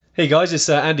Hey guys, it's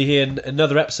Andy here in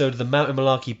another episode of the Mountain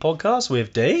Malarkey podcast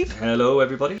with Dave. Hello,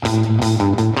 everybody.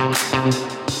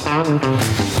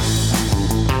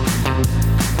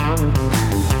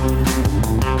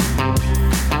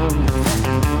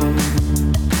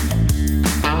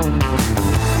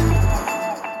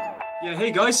 Yeah,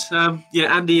 hey guys.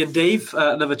 Andy and Dave,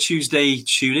 another Tuesday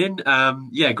tune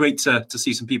in. Great to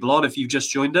see some people on. If you've just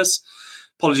joined us,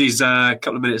 apologies, a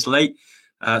couple of minutes late.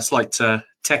 Slight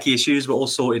techie issues, we're all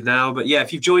sorted now. But yeah,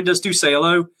 if you've joined us, do say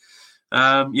hello.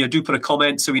 Do put a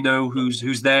comment so we know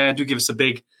who's there. Do give us a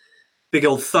big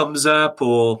old thumbs up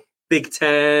or Big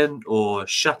Ten or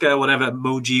Shaka, whatever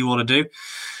emoji you want to do.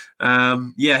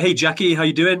 Hey Jackie, how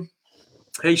you doing?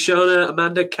 Hey Shona,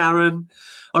 Amanda, Karen.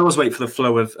 I always wait for the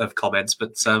flow of comments,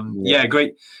 but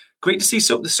great to see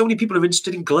so many people are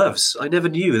interested in gloves. I never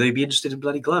knew they'd be interested in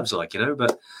bloody gloves,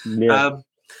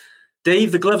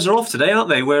 Dave, the gloves are off today, aren't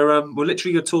they? We're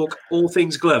literally going to talk all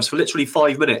things gloves for literally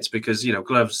 5 minutes because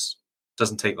gloves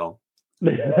doesn't take long.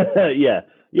 Yeah.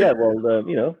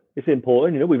 Well, it's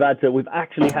important. We've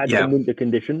actually had some winter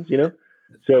conditions.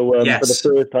 So for the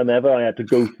first time ever, I had to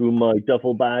go through my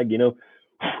duffel bag.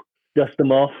 Dust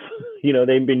them off.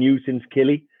 They've been used since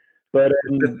Killy. But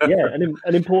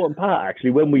an important part actually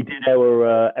when we did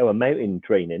our mountain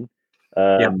training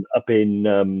up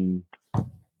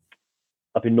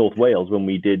in North Wales, when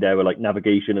we did our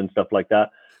navigation and stuff like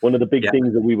that. One of the big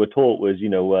things that we were taught was, you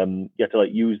have to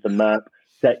use the map,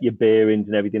 set your bearings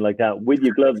and everything like that with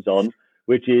your gloves on,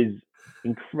 which is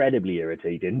incredibly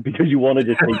irritating because you want to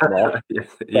just take them off.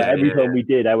 Every time we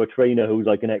did, our trainer, who's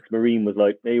like an ex-Marine, was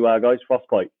like, "There you are, guys,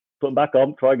 frostbite. Put them back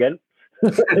on, try again."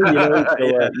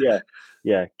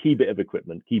 Key bit of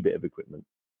equipment.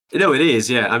 It is,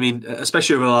 yeah. I mean,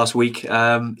 especially over the last week,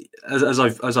 as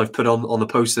I've put on the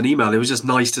post and email, it was just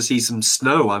nice to see some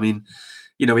snow. I mean,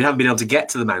 we haven't been able to get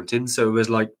to the mountain, so it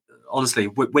was honestly,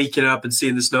 waking up and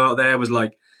seeing the snow out there was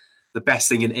the best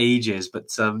thing in ages. But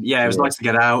it was nice to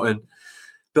get out and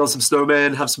build some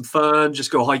snowmen, have some fun, just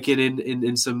go hiking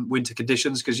in some winter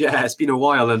conditions because it's been a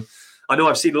while, and I know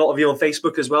I've seen a lot of you on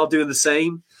Facebook as well doing the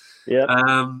same. Yeah.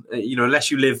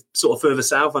 Unless you live sort of further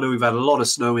south, I know we've had a lot of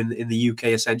snow in the UK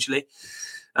essentially.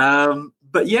 So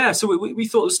we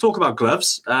thought let's talk about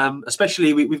gloves.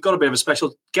 Especially we've got a bit of a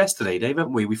special guest today, Dave,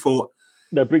 haven't we? We thought,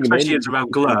 especially it's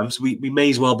around gloves, we may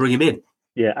as well bring him in.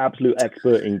 Yeah, absolute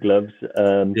expert in gloves.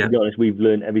 To be honest, we've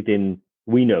learned everything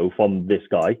we know from this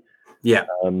guy. Yeah.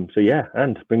 And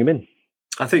bring him in.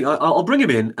 I think I'll bring him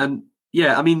in, and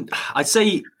I mean, I'd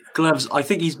say gloves. I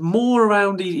think he's more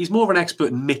of an expert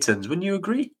in mittens. Wouldn't you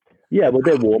agree? Yeah, well,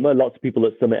 they're warmer. Lots of people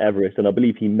that summit Everest, and I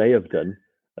believe he may have done.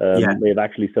 May have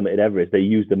actually summited Everest. They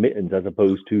use the mittens as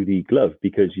opposed to the glove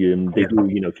because they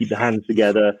do, keep the hands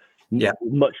together. Yeah,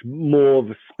 much more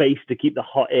of a space to keep the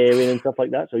hot air in and stuff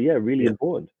like that. So really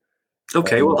important.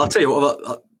 Okay, well, I'll tell you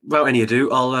what. Without any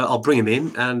ado, I'll bring him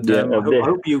in, and I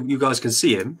hope you guys can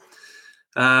see him.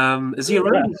 Is he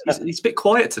around? He's a bit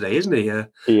quiet today, isn't he? Yeah.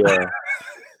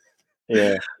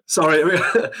 Yeah. Sorry,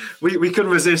 we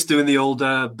couldn't resist doing the old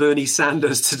Bernie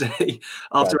Sanders today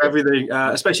after everything,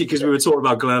 especially because we were talking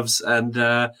about gloves. And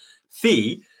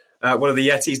Fee, one of the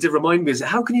Yetis, did remind me,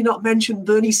 how can you not mention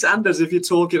Bernie Sanders if you're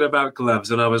talking about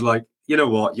gloves? And I was like, you know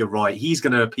what, you're right. He's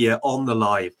going to appear on the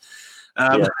live.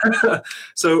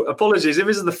 So apologies if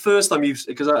this is the first time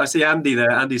because I see Andy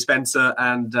there, Andy Spencer,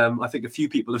 and I think a few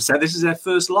people have said this is their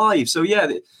first live. So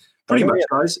pretty much,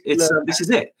 guys, this is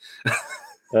it.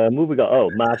 Who we got? Oh,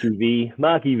 Marky V.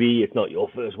 Marky V, it's not your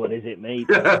first one, is it, mate?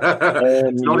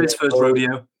 It's not his first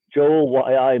rodeo. Joel,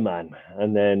 what I man.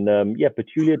 And then,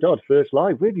 Petulia Dodd, first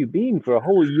live. Where have you been for a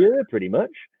whole year, pretty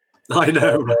much? I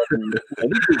know.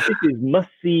 This is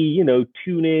must-see,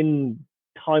 tune in,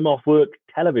 time off work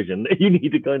television that you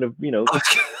need to kind of, I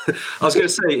was going to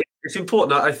say, it's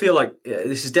important. I feel like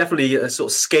this is definitely a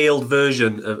sort of scaled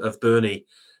version of Bernie.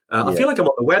 I feel like I'm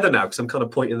on the weather now because I'm kind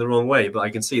of pointing the wrong way, but I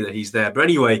can see that he's there. But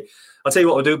anyway, I'll tell you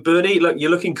what we'll do. Bernie, look,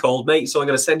 you're looking cold, mate, so I'm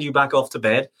going to send you back off to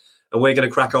bed, and we're going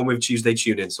to crack on with Tuesday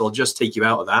Tune-In. So I'll just take you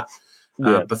out of that.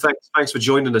 But thanks for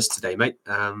joining us today, mate.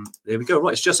 There we go.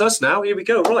 Right, it's just us now. Here we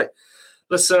go. Right,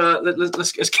 let's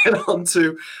get on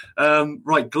to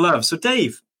gloves. So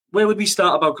Dave, where would we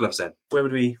start about gloves then? Where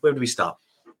would we start?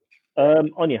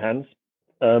 On your hands,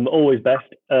 always best.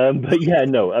 I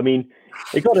mean,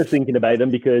 it got us thinking about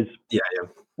them because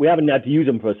we haven't had to use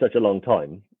them for such a long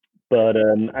time. But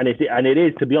and it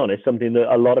is, to be honest, something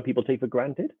that a lot of people take for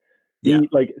granted.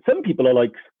 Some people are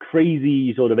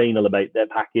crazy sort of anal about their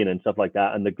packing and stuff like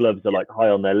that, and the gloves are high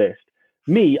on their list.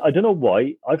 Me, I don't know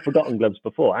why. I've forgotten gloves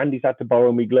before. Andy's had to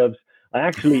borrow me gloves. I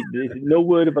actually, there's no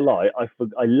word of a lie,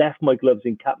 I left my gloves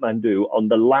in Kathmandu on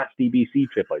the last EBC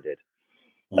trip I did.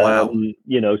 Wow.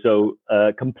 So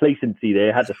complacency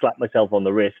there, had to slap myself on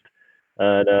the wrist.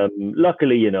 And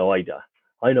luckily,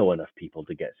 I know enough people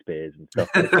to get spares and stuff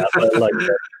like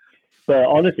that. But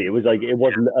honestly, it was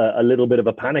a little bit of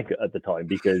a panic at the time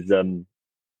because,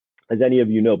 as any of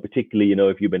you know, particularly,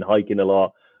 if you've been hiking a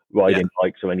lot, riding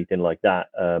bikes or anything like that,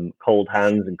 cold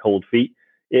hands and cold feet,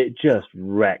 it just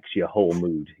wrecks your whole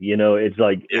mood. It's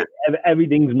like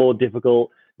everything's more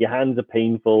difficult. Your hands are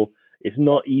painful. It's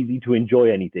not easy to enjoy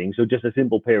anything. So just a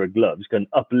simple pair of gloves can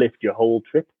uplift your whole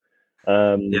trip.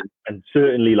 And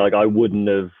certainly, I wouldn't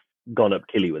have gone up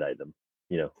Killy without them.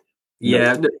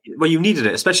 Yeah, well, you needed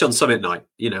it, especially on summit night.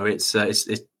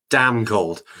 It's damn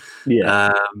cold.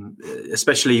 Yeah.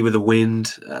 Especially with the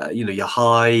wind. You're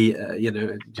high.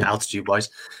 Altitude wise,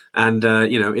 and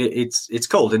it's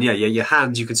cold. And your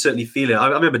hands, you can certainly feel it. I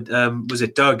remember, was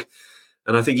it Doug?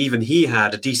 And I think even he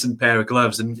had a decent pair of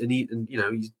gloves, and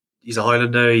he's a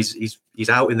Highlander. He's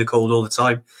out in the cold all the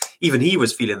time. Even he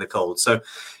was feeling the cold. So,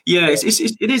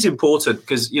 it is important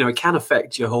because it can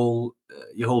affect your whole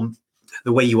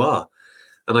the way you are.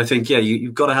 And I think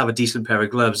you've got to have a decent pair of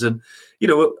gloves. And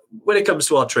when it comes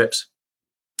to our trips,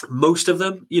 most of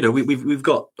them, we've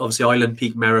got obviously Island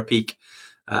Peak, Mera Peak,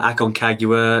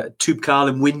 Aconcagua, Toubkal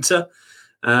in winter.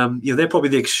 They're probably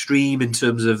the extreme in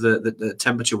terms of the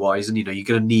temperature wise, and you're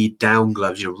going to need down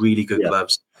gloves, really good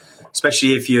gloves,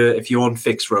 especially if you're on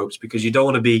fixed ropes, because you don't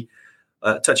want to be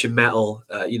touching metal,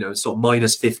 sort of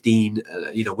minus 15,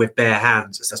 with bare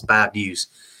hands. That's bad news.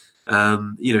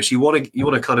 So you want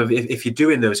to kind of, if you're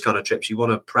doing those kind of trips, you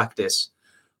want to practice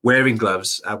wearing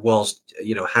gloves whilst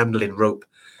handling rope,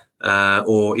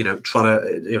 or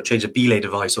trying to change a belay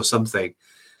device or something.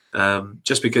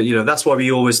 Just because that's why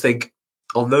we always think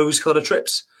on those kind of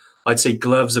trips, I'd say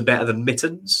gloves are better than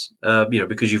mittens.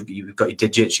 Because you've got your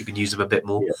digits, you can use them a bit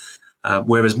more.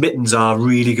 Whereas mittens are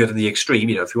really good in the extreme.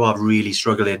 If you are really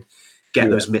struggling, get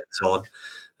those mittens on.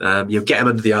 Get them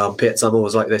under the armpits. I'm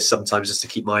always like this sometimes, just to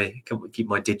keep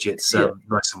my digits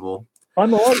nice and warm.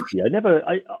 I'm honestly,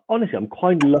 honestly, I'm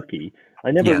quite lucky.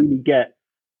 I never really get,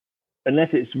 unless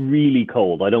it's really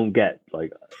cold. I don't get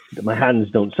my hands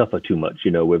don't suffer too much,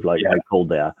 with how cold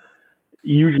they are.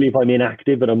 Usually, if I'm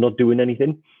inactive and I'm not doing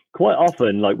anything, quite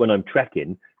often, when I'm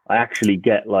trekking, I actually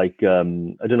get I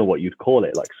don't know what you'd call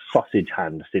it, sausage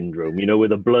hand syndrome. Where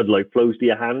the blood flows to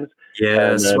your hands.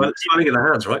 Yeah, swelling in the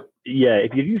hands, right? Yeah,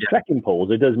 if you use trekking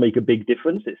poles, it does make a big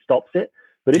difference. It stops it.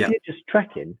 But if you're just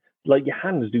trekking, your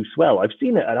hands do swell. I've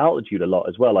seen it at altitude a lot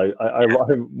as well. I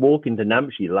walked into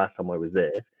Namche the last time I was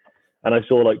there, and I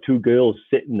saw two girls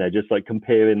sitting there just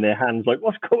comparing their hands,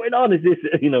 what's going on? Is this,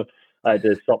 I had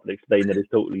to stop and explain that it's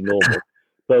totally normal.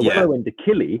 But when I went to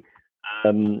Killy,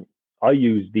 I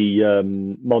used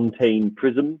the Montane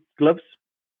Prism gloves.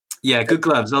 Yeah, good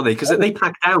gloves, aren't they? Because they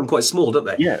pack down quite small, don't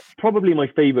they? Yeah, probably my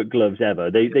favorite gloves ever.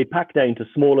 They pack down to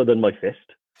smaller than my fist.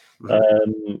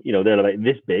 They're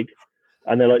this big,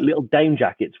 and they're little down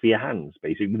jackets for your hands.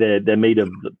 Basically, they're made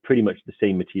of pretty much the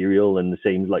same material and the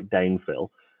same down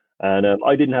fill. And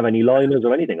I didn't have any liners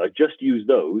or anything. I just used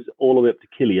those all the way up to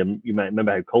Killy. And you might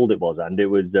remember how cold it was, and it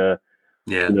was there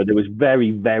was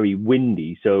very, very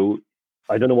windy. So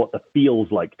I don't know what the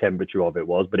feels like temperature of it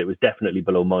was, but it was definitely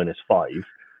below -5.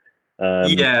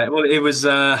 Well, it was.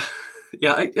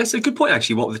 That's a good point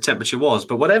actually. What the temperature was,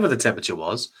 but whatever the temperature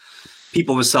was,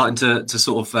 people were starting to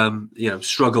sort of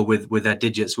struggle with their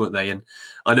digits, weren't they? And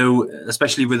I know,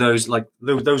 especially with those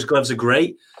those gloves are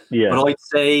great, but I'd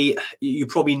say you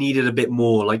probably needed a bit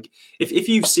more. If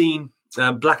you've seen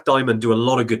Black Diamond do a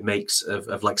lot of good makes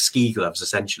of ski gloves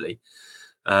essentially,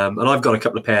 and I've got a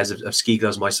couple of pairs of ski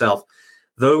gloves myself.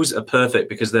 Those are perfect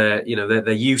because they're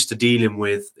used to dealing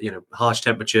with harsh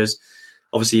temperatures.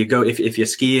 Obviously, you go if you're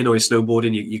skiing or you're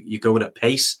snowboarding, you're going at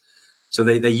pace, so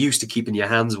they're used to keeping your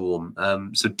hands warm.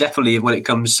 So definitely, when it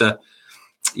comes to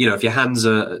if your hands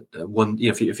are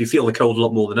if you feel the cold a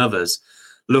lot more than others,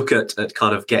 look at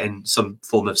kind of getting some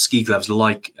form of ski gloves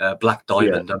like Black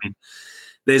Diamond. I mean,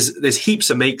 there's heaps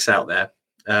of makes out there,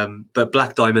 but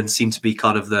Black Diamond seems to be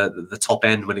kind of the top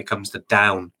end when it comes to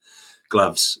down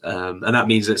gloves, and that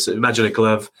means imagine a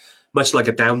glove much like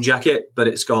a down jacket, but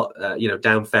it's got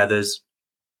down feathers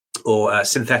or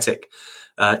synthetic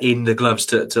in the gloves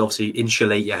to obviously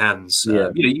insulate your hands.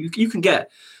 You can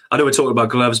get, I know we're talking about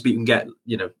gloves, but you can get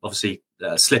obviously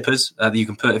slippers that you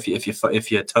can put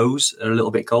if your toes are a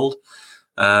little bit cold.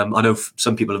 I know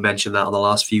some people have mentioned that on the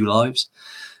last few lives.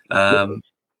 I've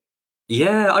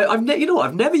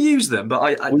never used them, but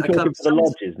I talking for the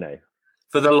lodges now.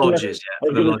 For the lodges, I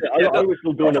was, gonna say, I was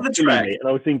still going up Killy, mate, and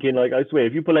I was thinking, like, I swear,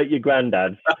 if you pull out your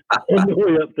granddad on the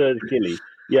way up to Killy,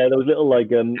 yeah, those little,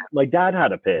 like, my dad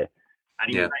had a pair,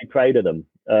 and he was very proud of them.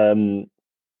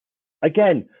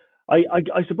 Again,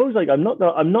 I suppose, like, I'm not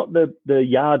the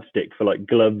yardstick for, like,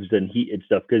 gloves and heated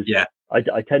stuff, because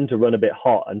I tend to run a bit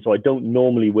hot, and so I don't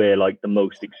normally wear, like, the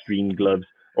most extreme gloves,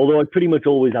 although I pretty much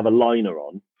always have a liner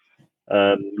on.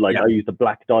 I use the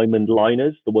Black Diamond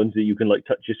liners, the ones that you can, like,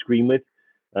 touch your screen with.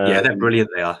 They're brilliant.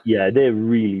 They are. Yeah, they're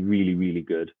really, really, really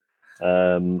good.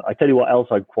 I tell you what else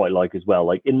I quite like as well.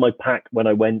 Like in my pack when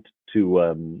I went to,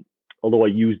 although I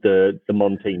used the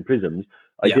Montane Prisms,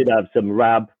 I did have some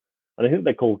Rab, and I think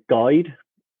they're called Guide,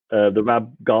 the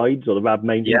Rab Guides or the Rab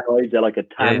Mountain Guides. They're like a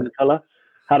tan color.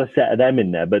 Had a set of them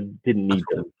in there, but didn't need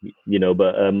them, you know.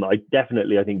 But I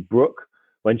think Brooke,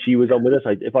 when she was on with us,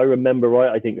 if I remember right,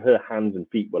 I think her hands and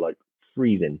feet were like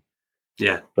freezing.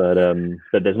 Yeah, but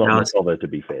there's not much of her, to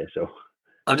be fair. So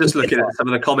I'm just looking at some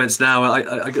of the comments now.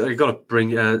 I got to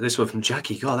bring this one from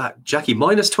Jackie. God, that Jackie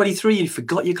 -23. You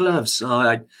forgot your gloves.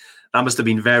 That must have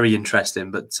been very interesting.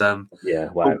 But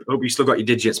wow. Hope you still got your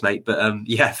digits, mate. But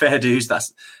fair dues. That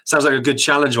sounds like a good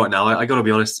challenge right now. I got to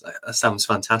be honest. That sounds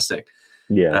fantastic.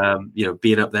 Yeah.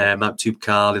 Being up there, Mount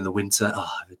Toubkal in the winter.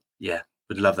 Oh, yeah,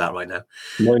 would love that right now.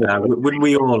 Wouldn't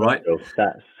we all? Right.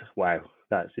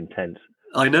 That's intense.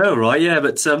 I know, right? Yeah,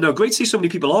 but no, great to see so many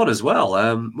people on as well.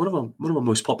 One of our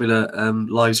most popular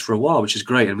lives for a while, which is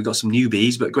great, and we got some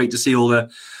newbies, but great to see all the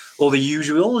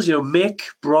usuals. You know, Mick,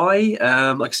 Bry,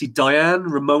 I can see Diane,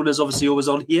 Ramona's obviously always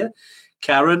on here.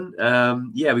 Karen,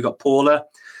 we got Paula,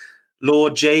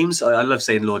 Lord James. I love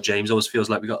saying Lord James. Always feels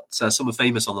like we got someone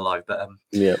famous on the live, but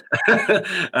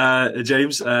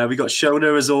James. We got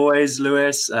Shona as always,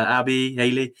 Lewis, Abby,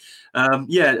 Haley.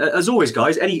 As always,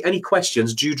 guys, any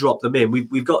questions, do drop them in.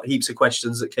 We've got heaps of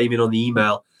questions that came in on the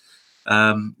email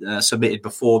submitted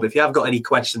before, but if you have got any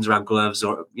questions around gloves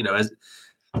or, you know,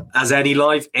 as any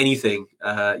live, anything,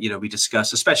 we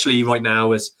discuss, especially right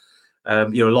now as, a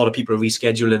lot of people are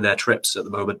rescheduling their trips at the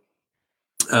moment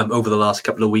over the last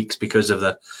couple of weeks because of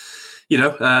the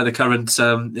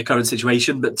current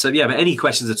situation. But but any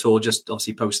questions at all, just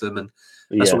obviously post them, and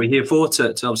that's what we're here for,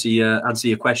 to obviously answer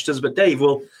your questions. But Dave,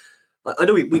 I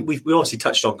know we obviously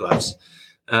touched on gloves.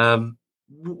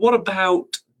 What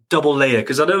about double layer?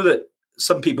 Because I know that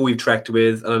some people we've tracked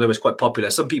with, and I know it's quite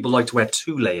popular, some people like to wear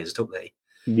 2 layers, don't they?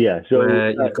 Yeah. So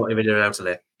you've got in and outer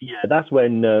layer. Yeah, that's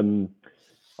when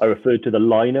I referred to the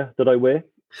liner that I wear.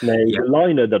 Now, the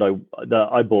liner that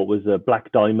I bought was a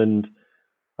Black Diamond.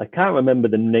 I can't remember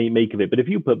the make of it, but if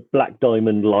you put Black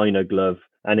Diamond liner glove,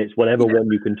 and it's whatever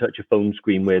one you can touch a phone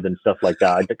screen with and stuff like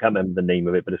that. I can't remember the name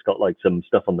of it, but it's got like some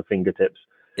stuff on the fingertips.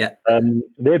 Yeah.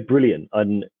 They're brilliant,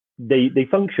 and they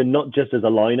function not just as a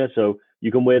liner, so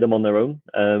you can wear them on their own.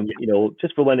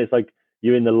 Just for when it's like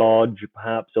you're in the lodge,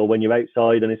 perhaps, or when you're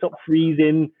outside and it's not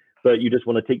freezing, but you just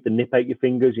want to take the nip out your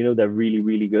fingers. You know, they're really,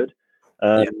 really good.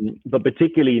 But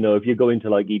particularly, if you're going to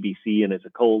like EBC and it's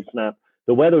a cold snap,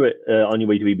 the weather on your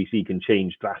way to EBC can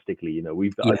change drastically.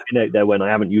 I've been out there when I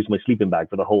haven't used my sleeping bag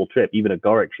for the whole trip, even at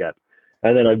Gorakshep.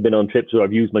 And then I've been on trips where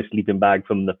I've used my sleeping bag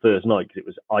from the first night because it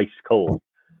was ice cold.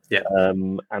 Yeah.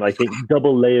 And I think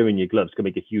double layering your gloves can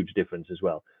make a huge difference as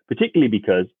well, particularly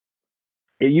because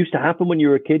it used to happen when you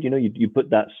were a kid. You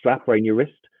put that strap around your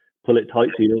wrist, pull it tight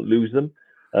so you don't lose them.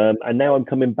 And now I'm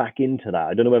coming back into that.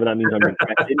 I don't know whether that means I'm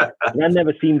regretting. That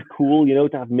never seemed cool,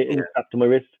 to have mittens strapped to my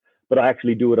wrist, but I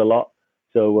actually do it a lot.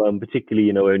 So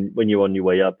particularly, when you're on your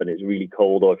way up and it's really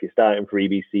cold, or if you're starting for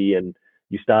EBC and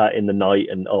you start in the night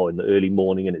and in the early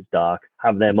morning and it's dark,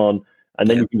 have them on, and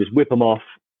then you can just whip them off.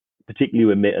 Particularly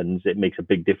with mittens, it makes a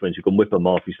big difference. You can whip them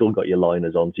off. You still got your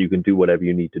liners on, so you can do whatever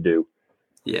you need to do.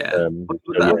 Yeah.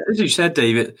 As you said,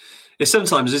 David, it's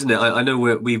sometimes, isn't it? I know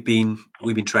we've been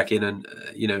trekking, and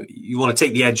you want to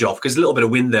take the edge off because a little bit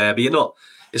of wind there, but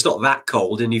it's not that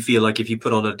cold, and you feel like if you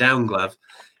put on a down glove,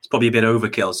 it's probably a bit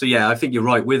overkill. So yeah, I think you're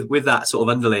right with that sort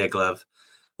of underlayer glove,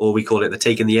 or we call it the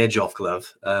taking the edge off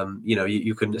glove.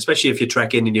 You can, especially if you're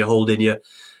trekking and you're holding your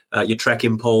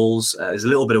trekking poles. There's a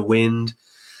little bit of wind.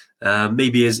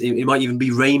 Maybe it might even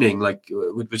be raining,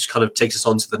 which kind of takes us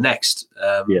on to the next.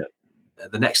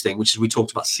 The next thing, which is we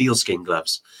talked about sealskin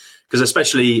gloves, because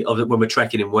especially when we're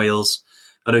trekking in Wales,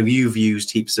 I know you've used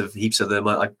heaps of them.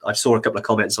 I saw a couple of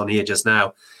comments on here just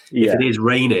now. If it is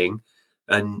raining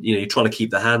and you're trying to keep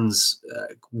the hands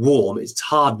warm, it's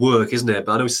hard work, isn't it?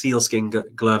 But I know sealskin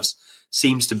gloves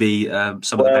seems to be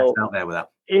some of the best out there with that.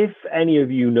 If any of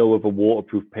you know of a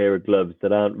waterproof pair of gloves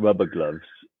that aren't rubber gloves,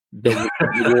 don't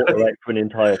water out for an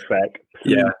entire trek,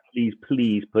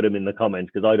 please put them in the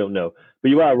comments because I don't know. But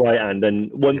you are right,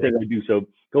 and one thing I do, so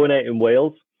going out in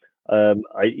Wales,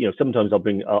 sometimes I'll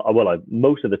bring,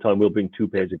 most of the time we'll bring 2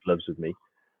 pairs of gloves with me.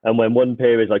 And when one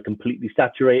pair is like completely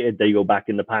saturated, they go back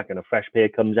in the pack and a fresh pair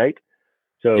comes out.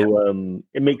 So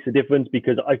it makes a difference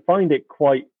because I find it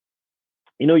quite,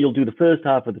 you'll do the first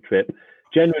half of the trip.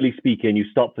 Generally speaking, you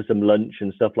stop for some lunch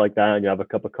and stuff like that, and you have a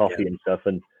cup of coffee and stuff,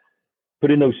 and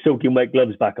putting those soaking wet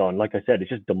gloves back on, like I said, it's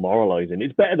just demoralizing.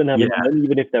 It's better than having them,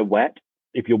 even if they're wet.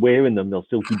 If you're wearing them, they'll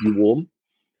still keep you warm.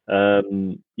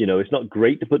 It's not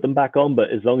great to put them back on, but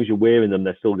as long as you're wearing them,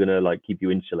 they're still gonna like keep you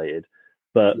insulated.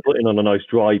 But putting on a nice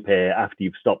dry pair after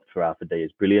you've stopped for half a day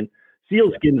is brilliant.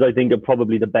 Sealskins, I think, are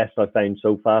probably the best I've found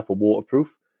so far for waterproof.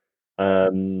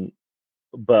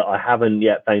 But I haven't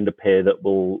yet found a pair that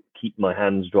will keep my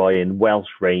hands dry in Welsh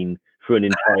rain for an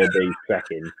entire day's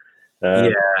trekking.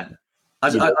 There's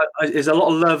a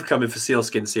lot of love coming for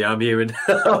sealskins here. I'm hearing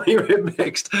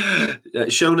mixed.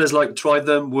 Shona's tried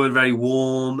them, weren't very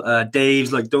warm.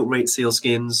 Dave's don't rate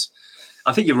sealskins.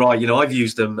 I think you're right. I've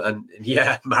used them, and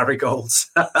marigolds.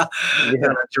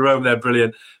 Jerome, they're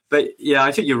brilliant. But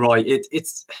I think you're right.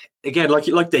 It's again,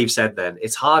 like Dave said. Then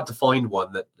it's hard to find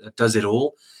one that does it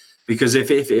all, because if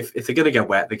they're going to get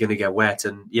wet, they're going to get wet.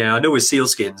 And I know with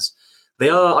sealskins, they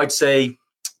are. I'd say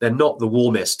they're not the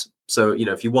warmest. So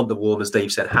if you want the warm, as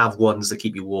Dave said, have ones that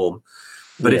keep you warm.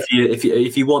 But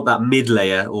if you want that mid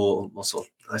layer or sort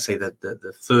of, I say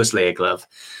the first layer glove,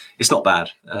 it's not bad.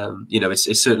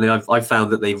 It's certainly I've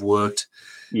found that they've worked.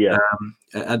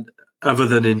 And other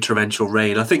than in torrential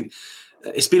rain, I think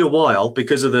it's been a while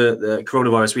because of the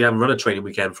coronavirus. We haven't run a training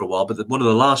weekend for a while, but one of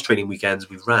the last training weekends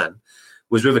we ran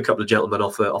was with a couple of gentlemen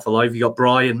off a live. You got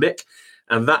Brian and Mick.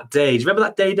 And that day, do you remember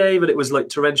that day, Dave? And it was like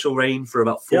torrential rain for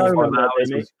about 4 or 5 hours.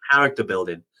 It was character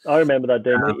building. I remember that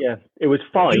day, mate. Yeah, it was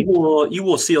fine. You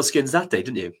wore sealskins that day,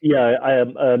 didn't you? Yeah, I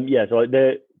am. So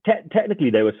technically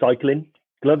they were cycling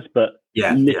gloves, but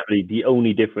literally the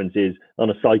only difference is on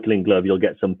a cycling glove you'll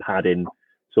get some padding,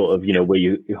 sort of, where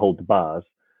you hold the bars.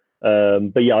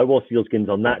 But I wore sealskins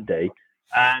on that day,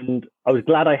 and I was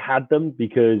glad I had them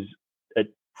because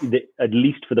at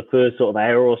least for the first sort of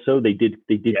hour or so, they did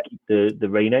keep the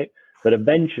rain out. But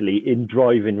eventually, in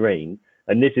driving rain,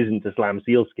 and this isn't to slam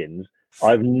sealskins,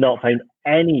 I've not found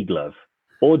any glove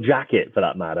or jacket, for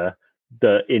that matter,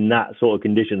 that in that sort of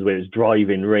conditions where it's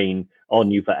driving rain on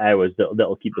you for hours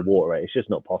that'll keep the water out. It's just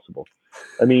not possible.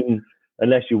 I mean,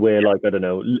 unless you wear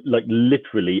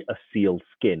literally a seal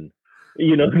skin.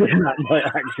 That might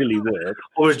actually work.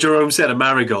 Or as Jerome said, a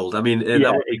marigold. I mean,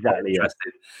 exactly.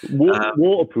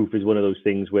 Waterproof is one of those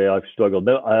things where I've struggled.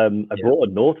 I bought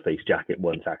a North Face jacket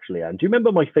once, actually. And do you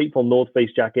remember my fateful North Face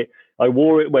jacket? I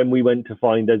wore it when we went to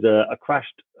find there's a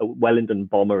crashed Wellington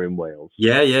bomber in Wales.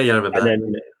 Yeah, I remember that.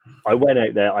 And then I went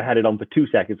out there. I had it on for 2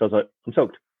 seconds. I was like, I'm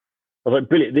soaked. I was like,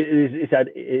 brilliant.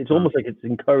 It's almost like it's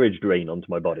encouraged rain onto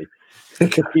my body.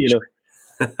 But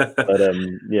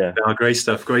great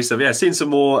stuff. Yeah, seeing some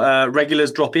more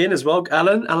regulars drop in as well.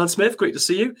 Alan Smith, great to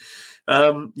see you.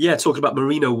 Talking about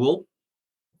merino wool.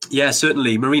 Yeah,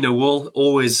 certainly merino wool,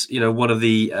 always one of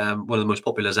the most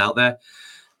populars out there.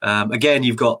 Again,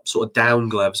 you've got sort of down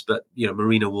gloves, but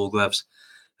merino wool gloves.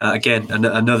 Again,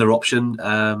 another option.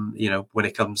 When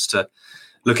it comes to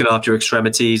looking after your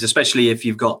extremities, especially if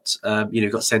you've got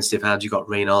got sensitive hands, you've got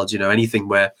Raynaud's, anything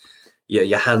where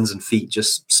your hands and feet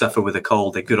just suffer with a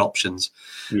cold. They're good options.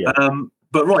 Yeah.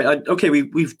 But right,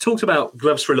 we've talked about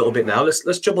gloves for a little bit now.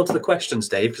 Let's jump onto the questions,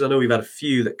 Dave, because I know we've had a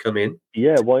few that come in.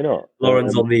 Yeah, why not?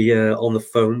 Lauren's on the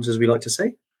phones, as we like to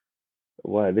say.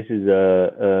 Wow, this is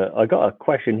I got a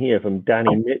question here from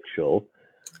Danny Mitchell.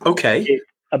 Okay.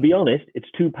 I'll be honest, it's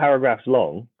 2 paragraphs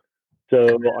long,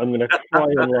 so I'm going to try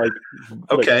and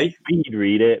speed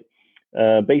read it.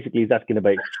 Basically, he's asking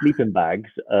about sleeping bags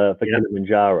for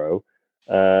Kilimanjaro.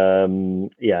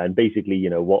 And basically,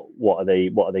 what are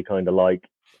they kind of like?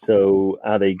 So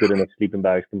are they good enough sleeping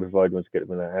bags? Can provide ones to get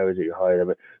them? How is it you hire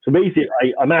them? So basically,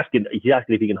 he's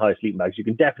asking if you can hire sleeping bags. You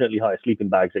can definitely hire sleeping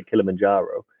bags at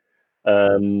Kilimanjaro.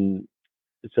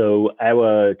 So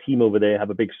our team over there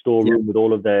have a big storeroom with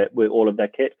all of their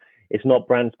kit. It's not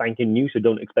brand spanking new, so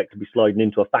don't expect to be sliding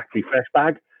into a factory fresh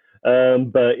bag.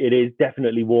 But it is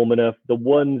definitely warm enough. The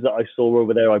ones that I saw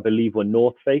over there, I believe, were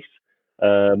North Face.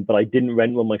 But I didn't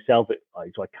rent one myself,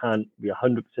 so I can't be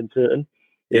 100% certain.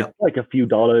 It's like a few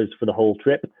dollars for the whole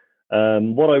trip.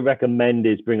 What I recommend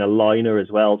is bring a liner as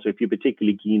well. So if you're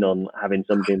particularly keen on having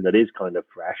something that is kind of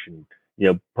fresh and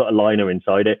put a liner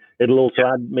inside it, it'll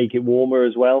also make it warmer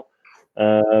as well.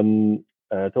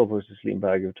 Thought was a sleeping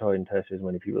bag of toy and tests as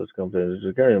many people's confidence.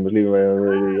 Karen was leaving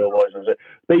around.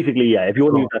 Basically, yeah, if you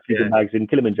want to use that sleeping bags in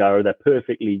Kilimanjaro, they're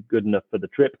perfectly good enough for the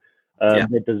trip. They're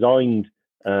designed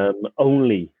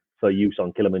only for use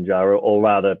on Kilimanjaro, or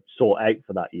rather sought out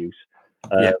for that use.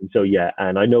 So yeah,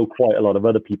 and I know quite a lot of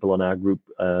other people on our group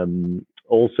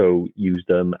also used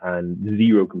them, and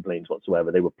zero complaints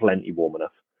whatsoever. They were plenty warm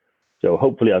enough. So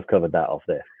hopefully I've covered that off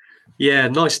there. Yeah,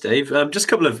 nice, Dave. Just a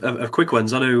couple of quick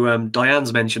ones. I know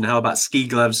Diane's mentioned how about ski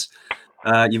gloves.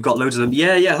 You've got loads of them.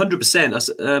 Yeah,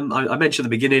 100%. I mentioned at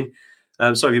the beginning.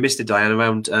 Sorry if you missed it, Diane.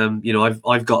 Around,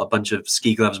 I've got a bunch of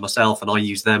ski gloves myself, and I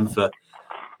use them for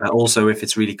also if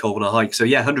it's really cold on a hike. So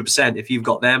yeah, 100%. If you've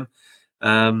got them,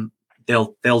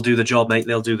 they'll do the job, mate.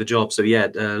 They'll do the job. So yeah,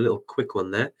 a little quick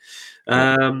one there.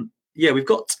 We've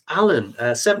got Alan,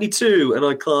 72, and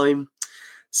I climb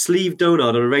Sleeve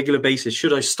Donard on a regular basis.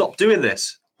 Should I stop doing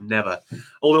this? Never.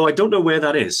 Although I don't know where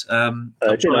that is.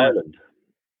 It's in Ireland.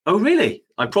 Oh, really?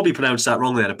 I probably pronounced that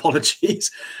wrong then. Apologies.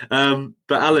 But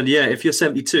Alan, yeah, if you're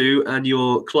 72 and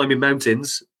you're climbing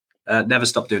mountains, never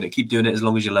stop doing it. Keep doing it as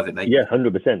long as you love it, mate. Yeah,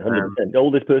 100%. The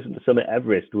oldest person to summit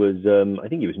Everest was, I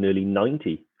think he was nearly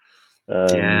 90.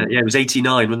 It was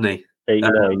 89, wasn't he?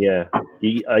 89, yeah.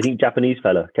 I think Japanese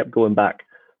fella kept going back.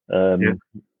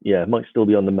 Yeah, might still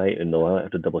be on the mountain though. I have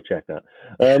to double check that.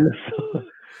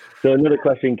 So another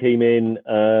question came in.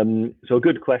 So a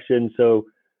good question. So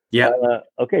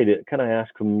okay, can I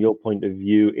ask from your point of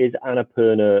view, is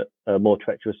Annapurna more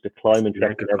treacherous to climb and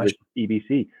trek than Everest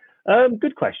EBC?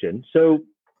 Good question. So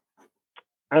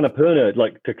Annapurna,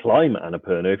 like to climb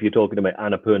Annapurna, if you're talking about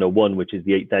Annapurna 1, which is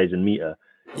the 8,000 meter,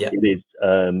 it is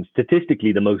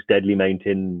statistically the most deadly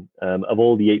mountain of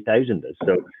all the 8,000ers.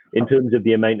 So in terms of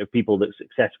the amount of people that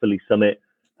successfully summit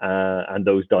and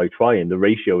those die trying, the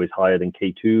ratio is higher than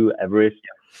K2, Everest,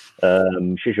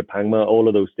 Shishapangma, all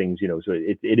of those things, so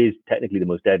it is technically the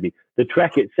most deadly. The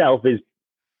trek itself is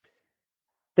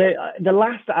the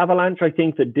last avalanche, I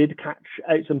think, that did catch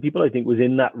out some people, I think, was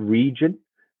in that region.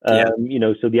 So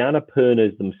the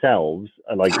Annapurnas themselves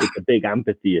are like, it's a big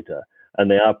amphitheater and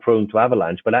they are prone to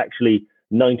avalanche, but actually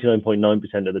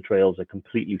 99.9% of the trails are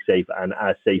completely safe and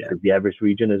as safe as the Everest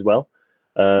region as well.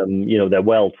 They're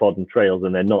well trodden trails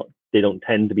and they don't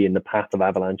tend to be in the path of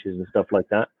avalanches and stuff like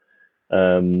that.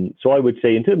 So I would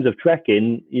say in terms of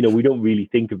trekking, we don't really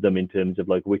think of them in terms of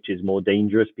like which is more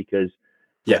dangerous because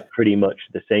they're pretty much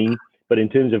the same. But in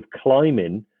terms of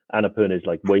climbing, Annapurna is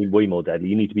like way more deadly.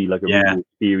 You need to be like a really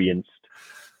experienced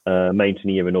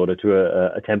mountaineer in order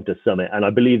to attempt a summit. And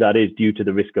I believe that is due to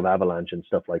the risk of avalanche and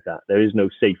stuff like that. There is no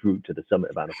safe route to the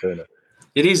summit of Annapurna.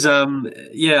 It is, I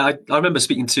remember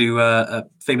speaking to a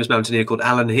famous mountaineer called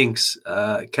Alan Hinks,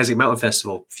 Keswick Mountain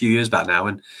Festival a few years back now,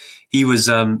 and he was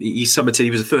he summited.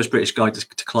 He was the first British guy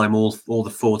to climb all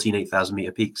the 14 8,000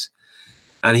 meter peaks,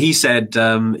 and he said,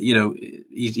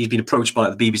 he's been approached by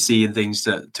the BBC and things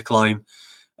to climb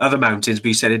other mountains, but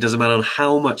he said it doesn't matter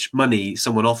how much money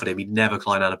someone offered him, he'd never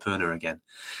climb Annapurna again,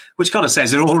 which kind of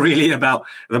says it all really about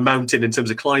the mountain in terms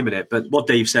of climbing it. But what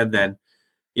Dave said then,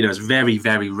 it's very,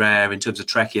 very rare in terms of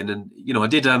trekking. And, I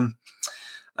did,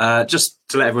 just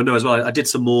to let everyone know as well, I did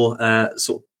some more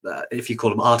if you call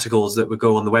them articles that would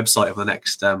go on the website over the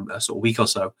next sort of week or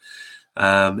so.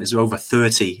 There's over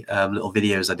 30 little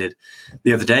videos I did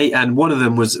the other day. And one of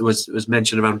them was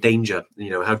mentioned around danger,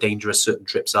 how dangerous certain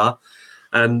trips are.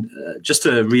 And just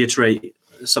to reiterate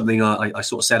something I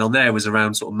sort of said on there was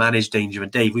around sort of managed danger.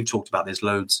 And Dave, we've talked about this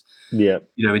loads. Yeah.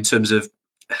 In terms of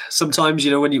sometimes,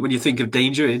 when you think of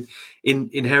danger,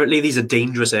 inherently these are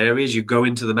dangerous areas. You go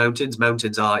into the mountains.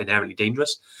 Mountains are inherently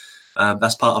dangerous.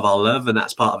 That's part of our love, and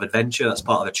that's part of adventure. That's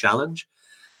part of the challenge.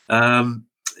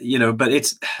 But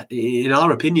it's, in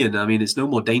our opinion, it's no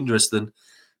more dangerous than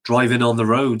driving on the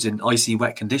roads in icy,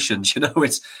 wet conditions.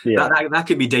 It's that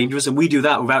can be dangerous, and we do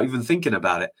that without even thinking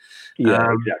about it.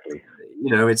 Yeah, exactly.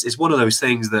 It's one of those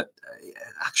things that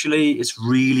actually it's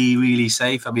really, really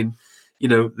safe.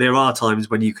 There are times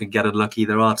when you can get unlucky.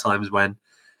 There are times when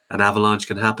an avalanche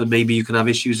can happen. Maybe you can have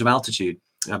issues of altitude.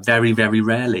 Very, very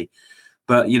rarely.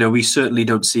 But, we certainly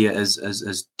don't see it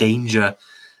as danger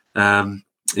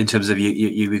in terms of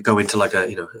you go into like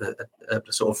a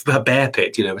sort of a bear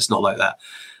pit. It's not like that.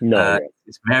 No.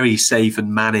 It's very safe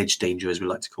and managed danger, as we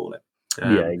like to call it.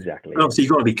 Yeah, exactly. Obviously,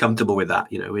 you've got to be comfortable with that.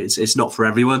 It's not for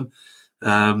everyone.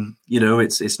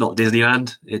 It's not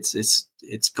Disneyland.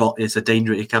 It's a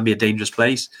danger. It can be a dangerous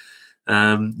place.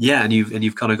 And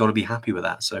you've kind of got to be happy with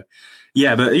that. So,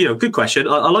 yeah, but good question.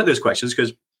 I like those questions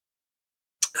because,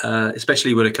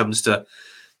 especially when it comes to,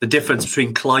 the difference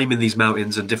between climbing these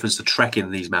mountains and difference to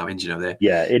trekking these mountains. You know,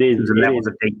 it is. The levels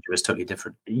of danger is totally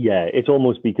different. Yeah, it's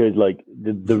almost because like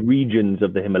the regions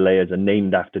of the Himalayas are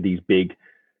named after these big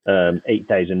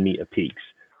 8,000 meter peaks.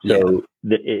 So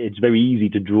it's very easy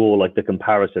to draw like the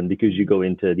comparison, because you go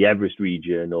into the Everest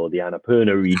region or the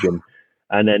Annapurna region,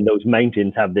 and then those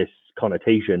mountains have this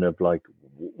connotation of like,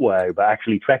 wow, but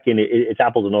actually trekking, it's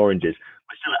apples and oranges.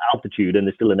 We're still at altitude and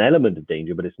there's still an element of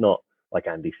danger, but it's not, like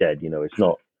Andy said, you know, it's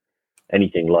not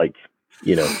anything like,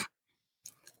 you know,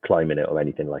 climbing it or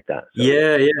anything like that. So.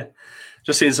 Yeah.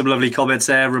 Just seeing some lovely comments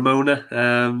there, Ramona.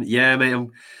 Yeah, mate,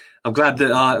 I'm glad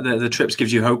that the trips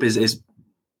gives you hope. Is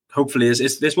hopefully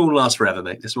this won't last forever,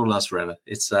 mate. This won't last forever.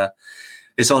 It's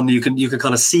on. You can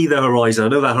kind of see the horizon. I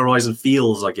know that horizon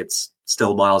feels like it's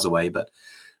still miles away, but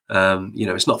you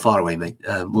know, it's not far away, mate.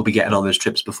 We'll be getting on those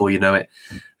trips before you know it.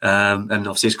 And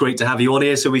obviously, it's great to have you on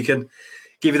here so we can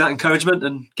give you that encouragement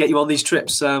and get you on these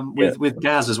trips with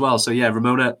Gaz as well. So yeah,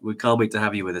 Ramona, we can't wait to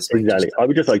have you with us, mate. Exactly. I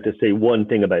would just like to say one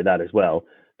thing about that as well.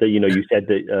 That, you know, you said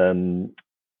that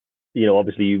you know,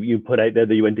 obviously you put out there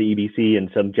that you went to EBC,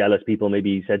 and some jealous people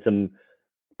maybe said some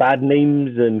bad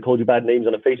names and called you bad names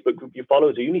on a Facebook group you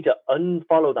follow. So you need to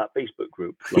unfollow that Facebook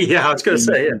group. Like, yeah, I was going to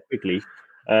say quickly,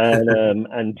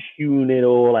 and tune it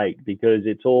all out, because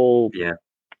it's all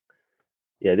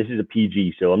yeah, this is a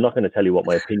PG, so I'm not going to tell you what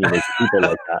my opinion is to people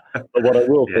like that. But what I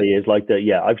will say is like that,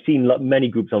 yeah, I've seen many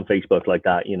groups on Facebook like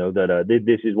that, you know, that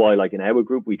this is why, like in our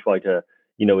group, we try to,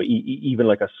 you know, even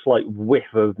like a slight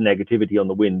whiff of negativity on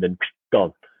the wind and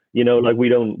gone, you know, like we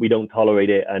don't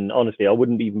tolerate it. And honestly, I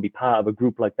wouldn't even be part of a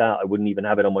group like that. I wouldn't even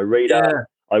have it on my radar. Yeah.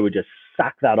 I would just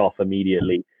sack that off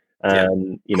immediately.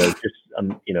 And, you know,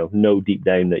 just, you know, know deep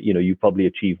down that, you know, you probably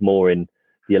achieve more in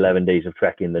the 11 days of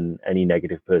trekking than any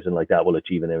negative person like that will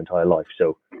achieve in their entire life.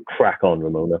 So crack on,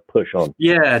 Ramona, push on.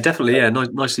 Yeah, definitely. Yeah,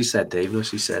 nicely said, Dave.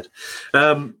 Nicely said.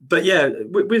 But yeah,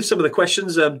 with some of the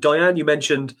questions, Diane, you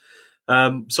mentioned,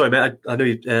 sorry, mate, I know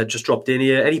you just dropped in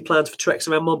here. Any plans for treks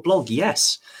around Mont Blanc?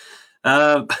 Yes.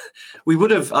 We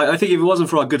would have, I think if it wasn't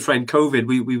for our good friend COVID,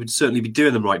 we would certainly be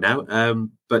doing them right now.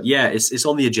 But yeah, it's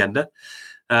on the agenda.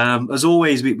 As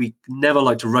always, we never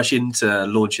like to rush into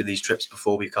launching these trips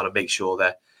before we kind of make sure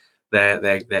they're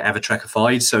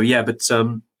Evertrekified. So yeah, but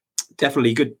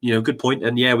definitely good point.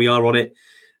 And yeah, we are on it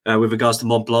with regards to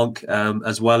Mont Blanc,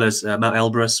 as well as Mount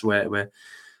Elbrus. We're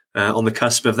on the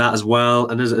cusp of that as well.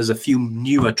 And there's a few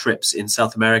newer trips in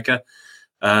South America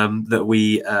that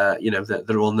we that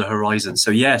are on the horizon.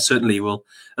 So yeah, certainly we'll,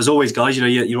 as always, guys. You know,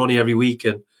 you're on here every week,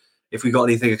 and if we got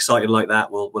anything exciting like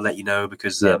that, we'll let you know,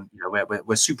 because you know,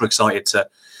 we're super excited to,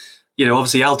 you know,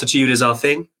 obviously altitude is our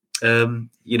thing.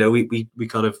 You know, we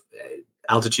kind of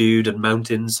altitude and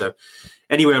mountains. So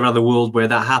anywhere around the world where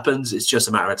that happens, it's just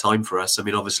a matter of time for us. I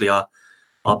mean, obviously our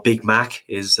big Mac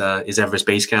is Everest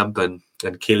Base Camp and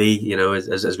Kili, you know,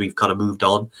 as we've kind of moved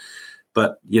on.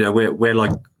 But you know, we're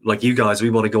like you guys. We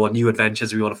want to go on new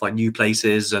adventures. We want to find new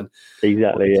places, and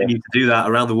exactly continue to do that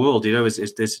around the world. You know, it's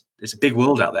a big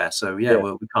world out there. So yeah,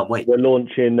 we can't wait. We're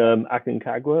launching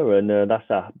Aconcagua, and that's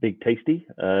a big tasty.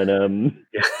 And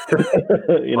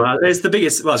you know, it's the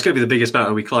biggest. Well, it's going to be the biggest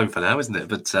mountain we climb for now, isn't it?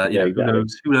 But you know, exactly.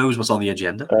 Who knows what's on the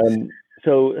agenda?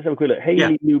 So let's have a quick look.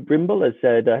 Hayley New Brimble has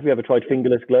said, "Have you ever tried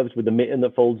fingerless gloves with the mitten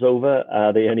that folds over?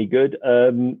 Are they any good?"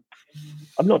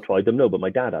 I've not tried them, no, but my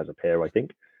dad has a pair, I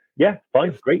think. Yeah,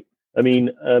 fine, great. I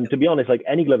mean, to be honest, like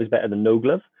any glove is better than no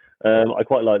glove. I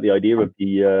quite like the idea of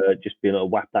the just being able to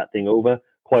whap that thing over.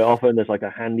 Quite often there's like a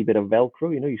handy bit of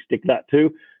Velcro, you know, you stick that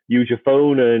to, use your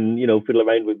phone and, you know, fiddle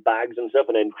around with bags and stuff,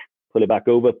 and then pull it back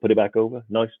over, put it back over.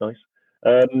 Nice.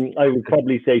 I would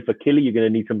probably say for Kili, you're going to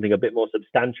need something a bit more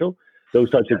substantial. Those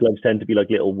types of gloves tend to be like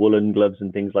little woolen gloves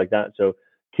and things like that. So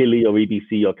Kili or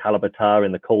EBC or Kalabatar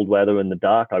in the cold weather and the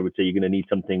dark, I would say you're going to need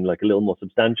something like a little more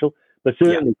substantial. But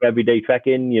certainly for everyday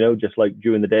trekking, you know, just like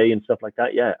during the day and stuff like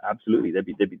that, yeah, absolutely, they'd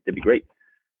be great.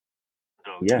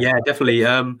 So, yeah, definitely.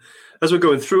 As we're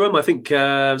going through them, I think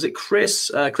was it Chris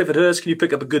Clifford Hurst? Can you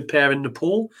pick up a good pair in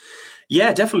Nepal?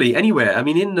 Yeah, definitely. Anywhere. I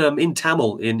mean, in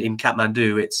Tamil in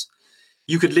Kathmandu,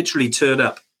 you could literally turn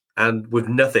up and with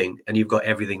nothing, and you've got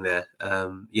everything there.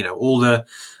 You know, all the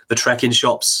trekking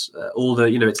shops, all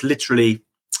the, you know, it's literally,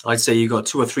 I'd say you've got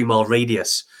a 2 or 3 mile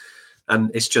radius,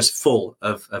 and it's just full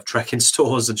of trekking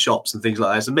stores and shops and things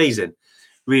like that. It's amazing,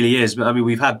 really is. But I mean,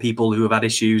 we've had people who have had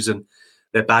issues and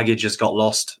their baggage has got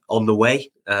lost on the way.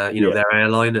 You know, their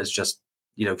airline has just,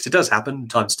 you know, because it does happen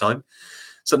time to time.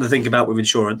 Something to think about with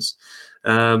insurance.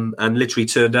 And literally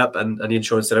turned up, and the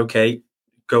insurance said, okay,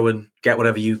 go and get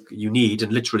whatever you need,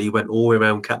 and literally went all the way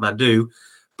around Kathmandu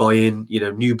buying, you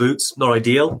know, new boots. Not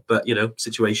ideal, but, you know,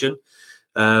 situation.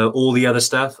 all the other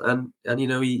stuff, and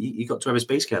he got to have his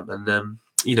base camp,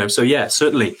 and so yeah,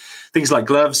 certainly things like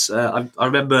gloves. I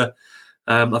remember,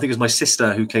 I think it was my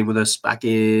sister who came with us back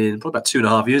in probably about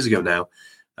 2.5 years ago now,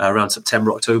 around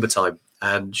September, October time,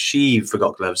 and she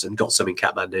forgot gloves and got some in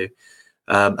Kathmandu.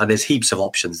 And there's heaps of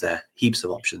options there,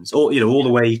 or all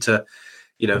the way to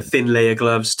thin layer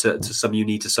gloves to some you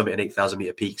need to summit an 8,000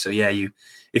 meter peak. So yeah,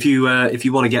 if you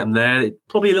want to get them there, it's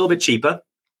probably a little bit cheaper.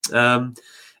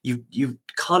 You've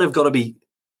kind of got to be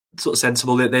sort of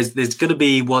sensible. There's going to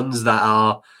be ones that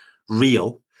are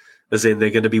real, as in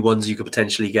they're going to be ones you could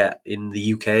potentially get in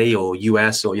the UK or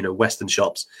US or Western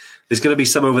shops. There's going to be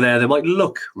some over there that might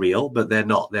look real, but they're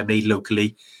not. They're made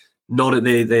locally.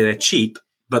 They're cheap,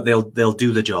 but they'll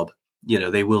do the job.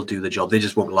 They will do the job. They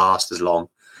just won't last as long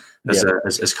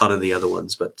as kind of the other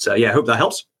ones. But I hope that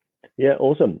helps. Yeah,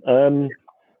 awesome.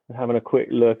 Having a quick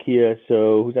look here.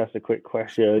 So who's asked a quick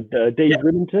question? Dave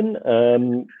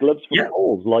Rimmington, gloves for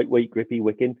poles, lightweight, grippy,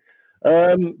 wicking.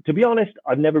 To be honest,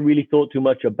 I've never really thought too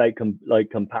much about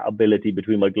compatibility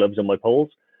between my gloves and my poles.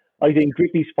 I think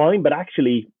grippy's fine, but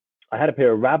actually I had a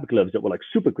pair of Rab gloves that were like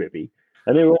super grippy,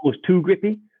 and they were almost too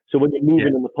grippy. So when you're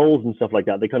moving on the poles and stuff like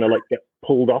that, they kind of like get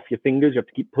pulled off your fingers. You have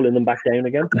to keep pulling them back down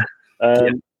again.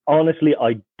 Honestly,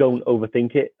 I don't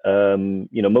overthink it.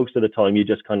 Most of the time you're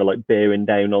just kind of like bearing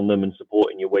down on them and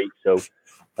supporting your weight. So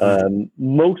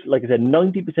like I said,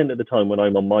 90% of the time when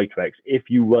I'm on my treks, if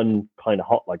you run kind of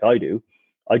hot like I do,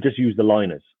 I just use the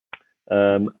liners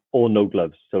or no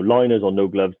gloves. So liners or no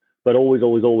gloves, but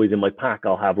always in my pack,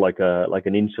 I'll have like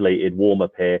an insulated warmer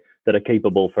pair that are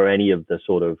capable for any of the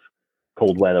sort of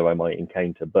cold weather I might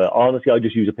encounter. But honestly, I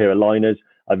just use a pair of liners.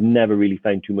 I've never really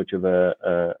found too much of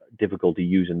a difficulty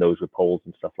using those with poles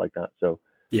and stuff like that. So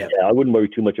yeah, I wouldn't worry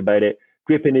too much about it.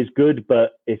 Gripping is good,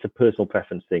 but it's a personal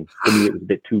preference thing. For me, it was a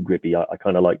bit too grippy. I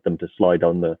kind of like them to slide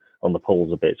on the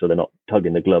poles a bit, so they're not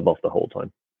tugging the glove off the whole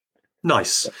time.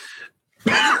 Nice.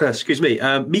 Excuse me.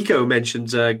 Miko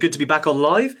mentioned good to be back on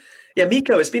live. Yeah,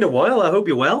 Miko, it's been a while. I hope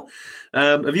you're well.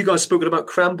 Have you guys spoken about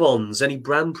crampons? Any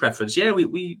brand preference? Yeah,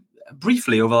 we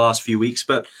briefly over the last few weeks,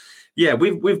 but yeah,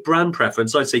 with brand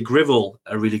preference, I'd say Grivell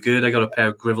are really good. I got a pair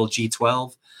of Grivell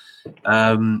G12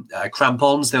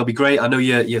 crampons. They'll be great. I know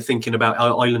you're thinking about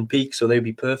Island Peak, so they'd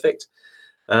be perfect.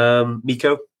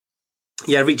 Miko,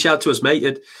 yeah, reach out to us,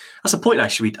 mate. That's a point,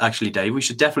 actually, Dave. We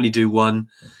should definitely do one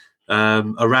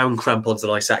around crampons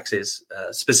and ice axes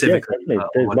specifically. Yeah,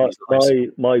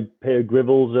 my pair of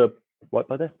Grivells are right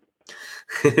by there.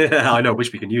 I know.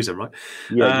 Wish we can use them, right?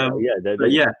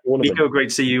 Miko, great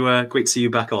to see you. Great to see you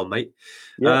back on, mate.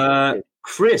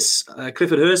 Chris,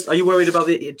 Clifford Hurst, are you worried about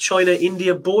the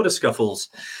China-India border scuffles?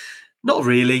 Not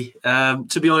really.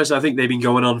 To be honest, I think they've been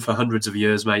going on for hundreds of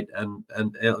years, mate, and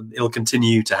it'll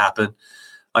continue to happen.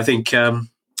 I think,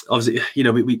 obviously,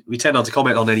 we tend not to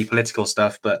comment on any political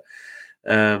stuff, but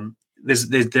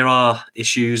there are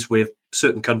issues with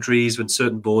certain countries and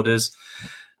certain borders.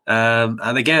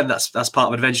 And again, that's part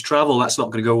of adventure travel. That's not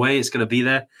going to go away. It's going to be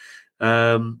there.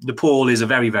 Nepal is a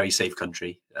very, very safe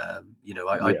country.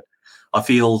 I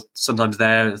feel sometimes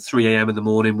there at 3 a.m. in the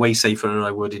morning way safer than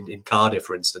I would in Cardiff,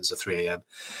 for instance, at 3 a.m.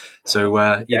 So,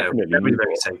 very,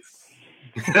 very safe.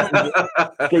 I'm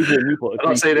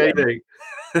not saying anything.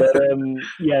 But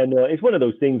it's one of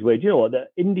those things where,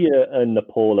 India and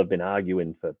Nepal have been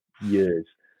arguing for years.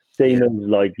 Same as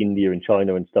like India and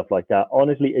China and stuff like that.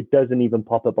 Honestly, it doesn't even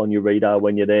pop up on your radar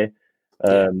when you're there.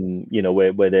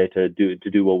 We're there to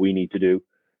do what we need to do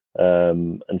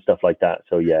and stuff like that.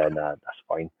 So that's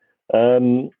fine.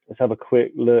 Let's have a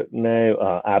quick look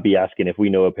now. Abby asking if we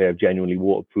know a pair of genuinely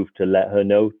waterproof to let her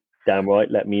know. Damn right,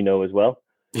 let me know as well.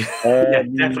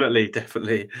 Definitely. Go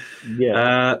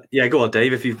on,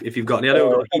 Dave. If you've got any, I know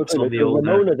we've got heaps on the old.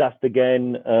 Ramona's asked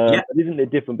again. Isn't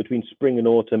it different between spring and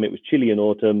autumn? It was chilly in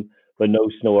autumn, but no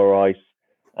snow or ice.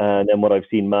 And then what I've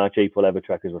seen, March, April,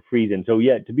 Evertrekkers were freezing. So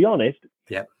to be honest,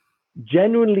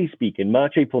 generally speaking,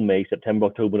 March, April, May, September,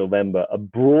 October, November are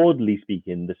broadly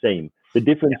speaking the same. The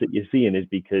difference that you're seeing is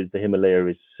because the Himalaya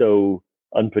is so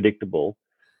unpredictable.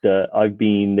 I've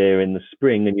been there in the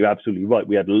spring, and you're absolutely right.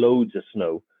 We had loads of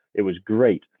snow. It was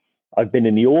great. I've been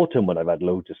in the autumn when I've had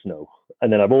loads of snow.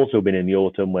 And then I've also been in the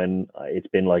autumn when it's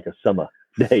been like a summer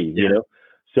day,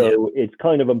 So it's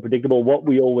kind of unpredictable. What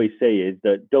we always say is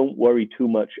that don't worry too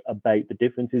much about the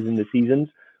differences in the seasons.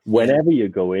 Whenever you're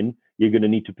going to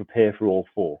need to prepare for all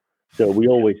four. So we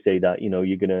always say that,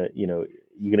 you're going to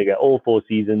get all four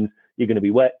seasons. You're going to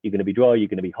be wet, you're going to be dry, you're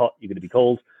going to be hot, you're going to be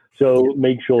cold. So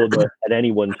make sure that at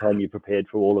any one time you're prepared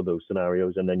for all of those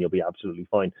scenarios, and then you'll be absolutely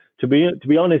fine. To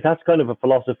be honest, that's kind of a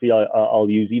philosophy I'll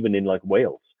use even in like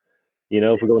Wales.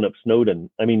 If we're going up Snowdon,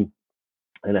 I mean,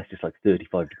 and that's just like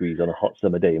 35 degrees on a hot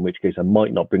summer day, in which case I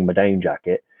might not bring my down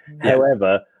jacket. Yeah.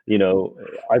 However,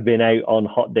 I've been out on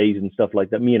hot days and stuff like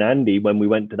that. Me and Andy, when we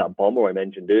went to that bomber I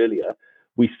mentioned earlier,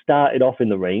 we started off in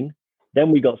the rain,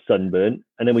 then we got sunburnt,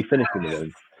 and then we finished in the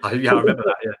rain. I remember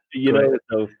that. Yeah,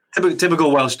 so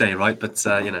typical Welsh day, right? But it's,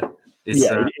 I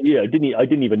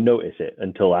didn't even notice it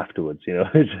until afterwards.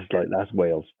 It's just like, that's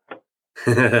Wales.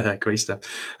 Great stuff.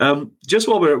 Just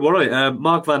while we're all right,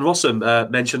 Mark Van Rossum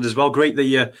mentioned as well. Great that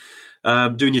you're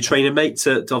doing your training, mate,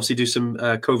 to obviously do some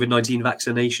COVID-19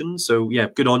 vaccinations. So yeah,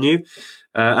 good on you.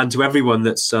 And to everyone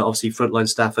that's obviously frontline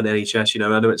staff at NHS,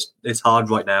 I know it's hard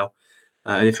right now.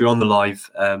 And if you're on the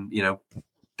live,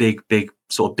 big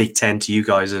sort of Big 10 to you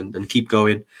guys, and keep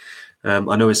going.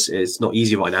 I know it's not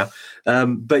easy right now.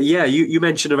 But yeah, you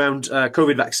mentioned around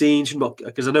COVID vaccines,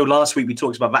 because I know last week we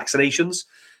talked about vaccinations.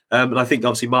 And I think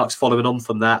obviously Mark's following on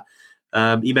from that.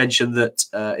 He mentioned that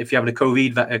if you're having a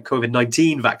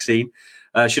COVID-19 vaccine,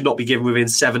 should not be given within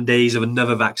 7 days of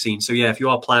another vaccine. So yeah, if you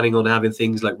are planning on having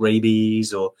things like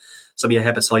rabies or some of your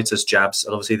hepatitis jabs,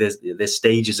 and obviously there's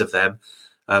stages of them,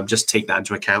 just take that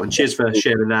into account. And cheers for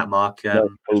sharing that, Mark, as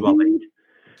well, mate.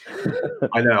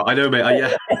 I know, mate.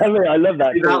 I love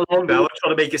that. It's that long now. I'm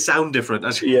trying to make it sound different.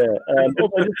 Yeah.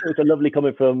 It's a lovely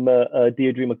comment from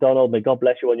Deirdre McDonald. May God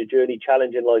bless you on your journey.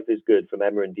 Challenging life is good, from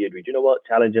Emma and Deirdre. Do you know what?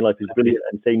 Challenging life is brilliant,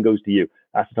 and same goes to you.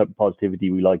 That's the type of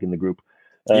positivity we like in the group.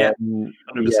 Yeah,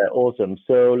 awesome.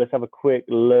 So let's have a quick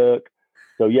look.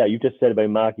 So yeah, you just said about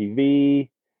Marky V.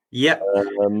 Yeah.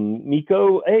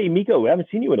 Miko. Hey, Miko, we haven't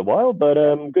seen you in a while, but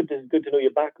good to know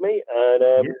you're back, mate.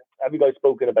 And have you guys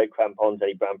spoken about crampons,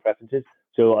 any brand preferences?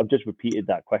 So I've just repeated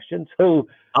that question. So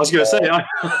I was going to say,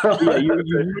 you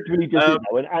literally just did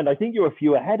that one, and I think you're a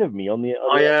few ahead of me on the.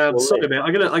 I am. Sorry, mate.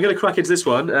 I'm gonna crack into this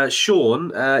one.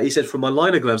 Sean, he said, from my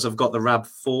liner gloves, I've got the Rab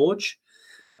Forge.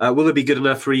 Will it be good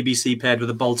enough for EBC paired with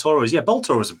the Baltoros? Yeah,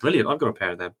 Baltoros are brilliant. I've got a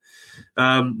pair of them.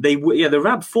 The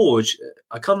Rab Forge,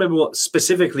 I can't remember what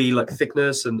specifically, like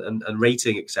thickness and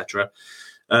rating, etc.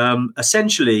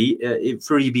 Essentially,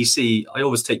 for EBC, I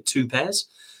always take 2 pairs.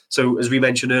 So as we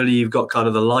mentioned earlier, you've got kind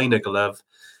of the liner glove,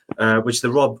 which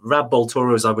the Rab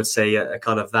Baltoros, I would say, are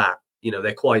kind of that.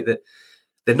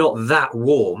 They're not that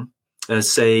warm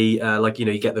as, say,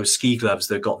 you get those ski gloves.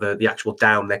 They've got the actual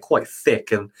down. They're quite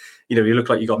thick, and you look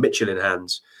like you got Michelin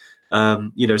hands.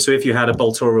 So if you had a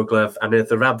Baltoro glove and if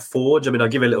the Rab Forge, I'll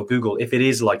give it a little Google. If it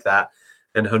is like that,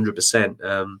 then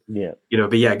 100%.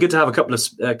 But yeah, good to have a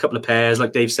couple of pairs.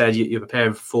 Like Dave said, you're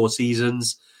preparing for 4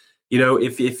 seasons.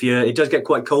 If it does get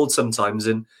quite cold sometimes,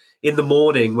 and in the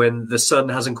morning when the sun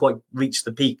hasn't quite reached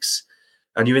the peaks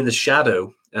and you're in the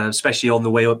shadow, especially on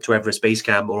the way up to Everest Base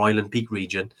Camp or Island Peak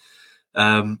region,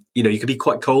 you could be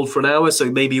quite cold for an hour. So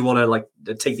maybe you want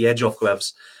to take the edge off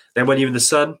gloves. Then when you're in the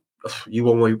sun, you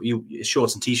want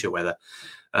shorts and t-shirt weather.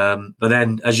 But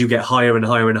then as you get higher and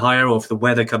higher and higher, or if the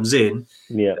weather comes in,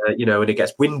 and it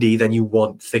gets windy, then you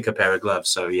want thicker pair of gloves.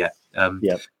 So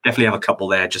definitely have a couple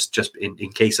there just in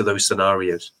case of those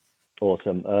scenarios.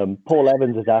 Awesome. Paul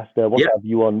Evans has asked, what's our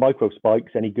view on micro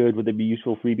spikes? Any good? Would they be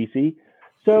useful for EBC?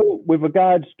 So with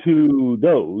regards to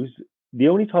those, the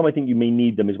only time I think you may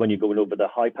need them is when you're going over the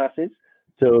high passes.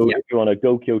 So if you're on a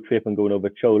Gokyo trip and going over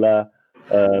Chola,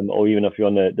 or even if you're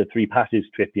on the 3 passes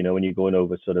trip, when you're going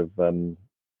over sort of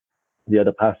the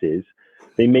other passes,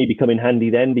 they may become in handy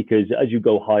then, because as you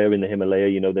go higher in the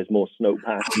Himalaya, there's more snow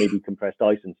pack, maybe compressed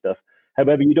ice and stuff.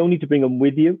 However, you don't need to bring them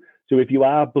with you. So if you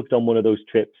are booked on one of those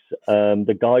trips,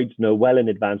 the guides know well in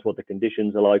advance what the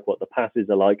conditions are like, what the passes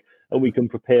are like, and we can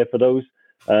prepare for those.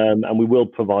 And we will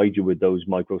provide you with those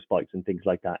micro spikes and things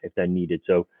like that if they're needed.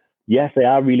 So yes, they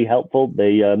are really helpful.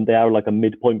 They are like a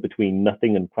midpoint between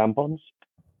nothing and crampons.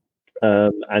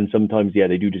 And sometimes,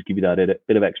 they do just give you that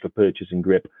bit of extra purchase and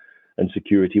grip and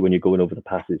security when you're going over the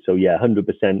passes. So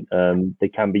 100%, they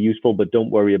can be useful, but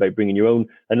don't worry about bringing your own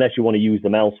unless you want to use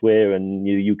them elsewhere in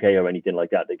the UK or anything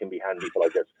like that. They can be handy for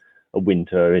a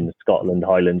winter in Scotland,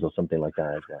 Highlands or something like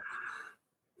that as well.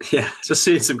 Yeah, just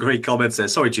seeing some great comments there.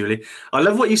 Sorry, Julie. I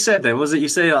love what you said then. Was it you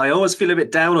say, I always feel a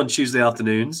bit down on Tuesday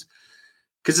afternoons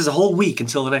because there's a whole week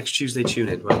until the next Tuesday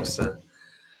tune-in.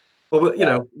 Well,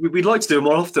 we'd like to do it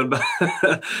more often, but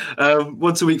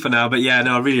once a week for now. But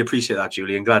I really appreciate that,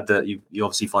 Julie. I'm glad that you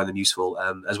obviously find them useful,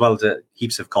 as well as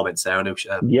heaps of comments there. I know.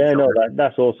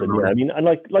 That's awesome. Yeah,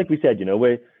 and like we said,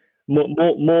 we're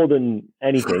more than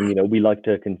anything, we like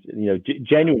to,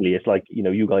 genuinely, it's like,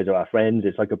 you guys are our friends.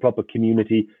 It's like a proper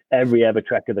community. Every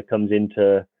Evertrekker that comes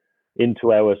into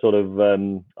our sort of,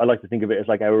 I like to think of it as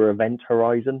like our event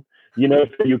horizon. So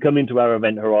you come into our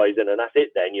event horizon and that's it.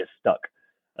 Then you're stuck.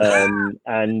 Are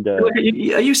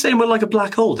you saying we're like a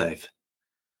black hole, Dave?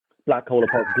 black hole of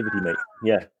positivity, mate.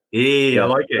 Yeah. Yeah, I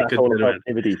like it. Black hole of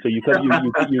positivity. So you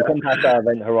come past our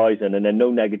event horizon, and then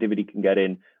no negativity can get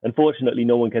in. Unfortunately,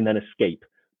 no one can then escape.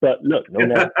 But look, no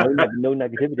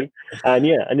negativity, and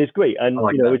it's great, and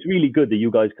like it's really good that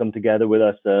you guys come together with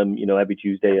us, every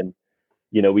Tuesday, and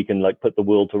we can like put the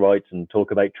world to rights and talk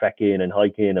about trekking and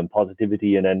hiking and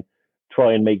positivity, and then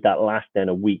try and make that last then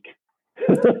a week,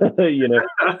 because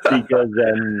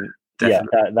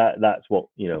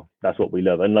that's what we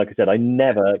love. And like I said, I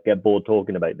never get bored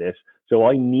talking about this, so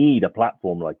I need a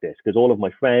platform like this, because all of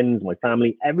my friends, my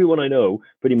family, everyone I know,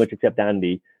 pretty much except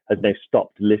Andy, has now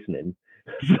stopped listening.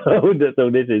 So this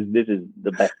is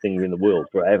the best thing in the world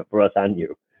for us and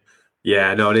you.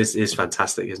 Yeah, no, it's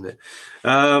fantastic, isn't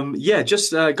it?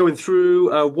 Just going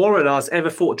through. Warren asks, ever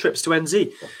thought trips to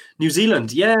NZ, New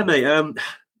Zealand? Yeah, mate.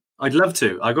 I'd love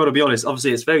to. I got to be honest.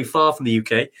 Obviously, it's very far from the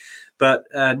UK, but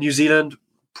New Zealand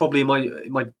probably my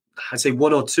I'd say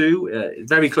one or two.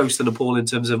 Very close to Nepal in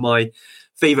terms of my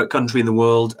favorite country in the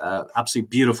world. Absolutely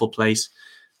beautiful place.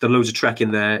 Done loads of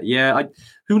trekking there. Yeah,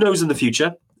 who knows in the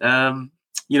future?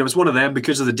 It's one of them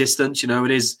because of the distance.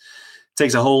 It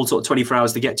takes a whole sort of 24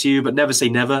 hours to get to you, but never say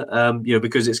never.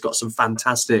 Because it's got some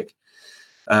fantastic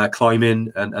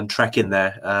climbing and trekking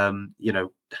there.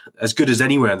 As good as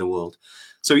anywhere in the world.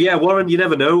 So yeah, Warren, you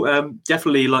never know.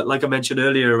 Definitely, like I mentioned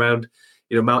earlier, around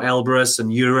Mount Elbrus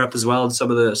and Europe as well, and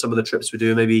some of the trips we're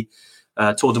doing. Maybe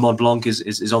Tour de Mont Blanc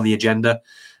is on the agenda.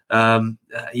 I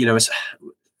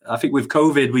think with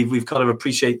COVID, we've kind of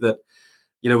appreciate that.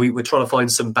 We're trying to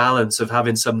find some balance of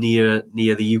having some near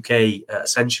the UK,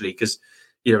 essentially, because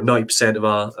 90% of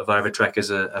our ever trekkers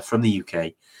are from the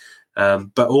UK.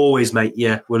 But always, mate,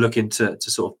 we're looking to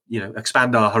sort of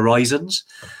expand our horizons.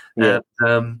 Yeah.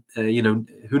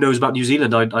 Who knows about New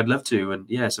Zealand? I'd love to, and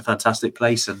it's a fantastic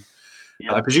place. And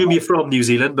I presume you're from New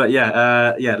Zealand, but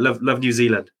love New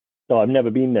Zealand. No, I've never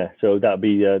been there, so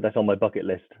that's on my bucket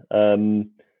list.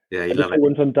 Yeah, you love it.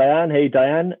 One from Diane. Hey,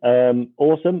 Diane.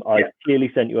 Awesome. I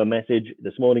clearly sent you a message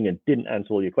this morning and didn't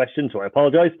answer all your questions, so I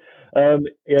apologize. An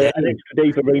extra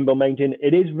day for Rainbow Mountain.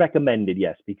 It is recommended,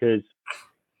 yes, because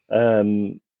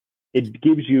it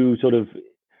gives you sort of,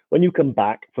 when you come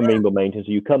back from Rainbow Mountain,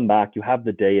 so you come back, you have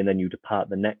the day, and then you depart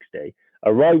the next day.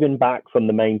 Arriving back from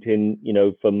the mountain,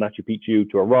 from Machu Picchu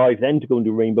to arrive, then to go and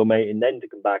do Rainbow Mountain, then to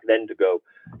come back, then to go.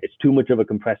 It's too much of a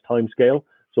compressed time scale.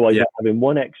 So I having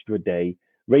one extra day.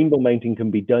 Rainbow Mountain can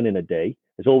be done in a day.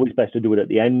 It's always best to do it at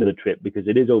the end of the trip because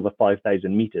it is over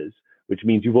 5,000 meters, which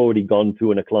means you've already gone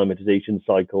through an acclimatization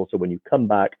cycle. So when you come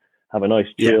back, have a nice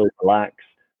chill, relax,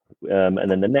 and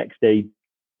then the next day,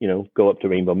 go up to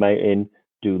Rainbow Mountain,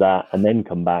 do that, and then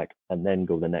come back and then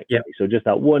go the next day. So just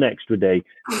that one extra day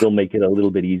will make it a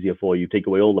little bit easier for you, take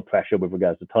away all the pressure with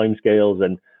regards to timescales.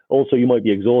 And also you might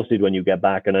be exhausted when you get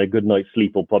back, and a good night's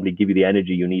sleep will probably give you the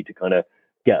energy you need to kind of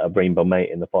get a Rainbow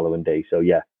Mountain the following day. So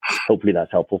hopefully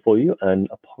that's helpful for you. And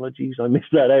apologies, I missed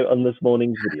that out on this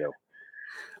morning's video.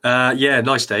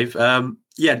 Nice, Dave.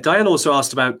 Diane also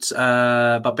asked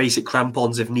about basic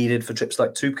crampons if needed for trips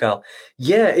like Toubkal.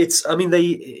 They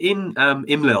in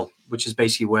Imlil, which is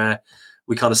basically where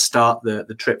we kind of start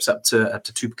the trips up to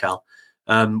Toubkal.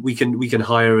 We can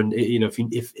hire, and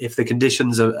if the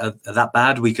conditions are that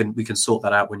bad, we can sort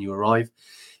that out when you arrive.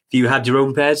 If you had your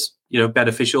own pairs,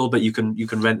 beneficial, but you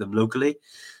can rent them locally.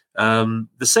 The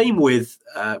same with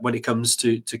when it comes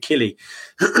to Kili.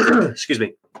 Excuse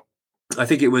me. I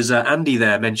think it was Andy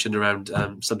there mentioned around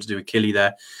something to do with Kili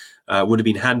there. Would have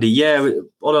been handy. Yeah,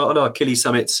 on our Kili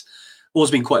summits,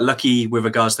 always been quite lucky with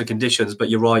regards to conditions. But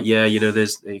you're right. Yeah,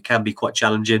 it can be quite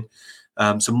challenging.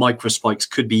 Some micro spikes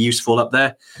could be useful up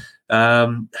there.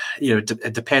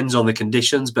 It depends on the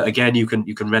conditions, but again, you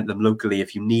can rent them locally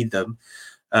if you need them.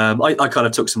 I kind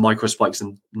of took some micro spikes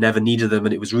and never needed them,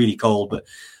 and it was really cold. But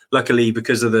luckily,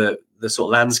 because of the sort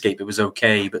of landscape, it was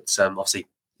okay. But obviously,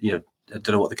 I don't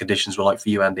know what the conditions were like for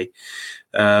you, Andy.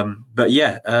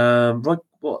 Right.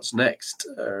 What's next?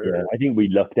 I think we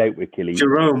lucked out with Kili.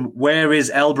 Jerome, where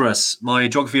is Elbrus? My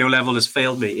geography O level has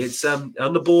failed me. It's on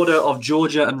the border of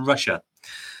Georgia and Russia.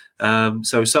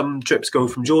 So some trips go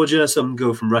from Georgia, some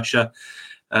go from Russia.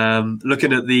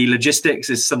 Looking at the logistics,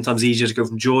 it's sometimes easier to go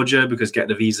from Georgia because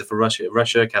getting a visa for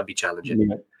Russia can be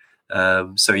challenging.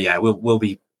 We'll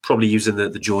be probably using the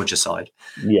Georgia side.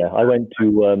 I went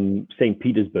to St.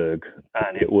 Petersburg,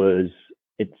 and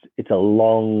it's a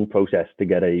long process to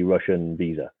get a Russian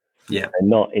visa. Yeah, and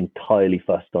not entirely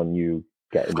fussed on you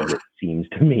getting it, it seems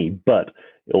to me, but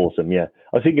awesome. I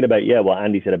was thinking about what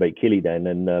Andy said about Kili then,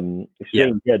 and it's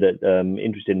strange, that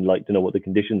interested in to know what the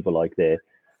conditions were like there.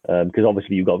 Because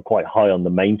obviously you got quite high on the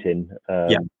mountain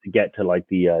to get to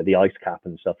the ice cap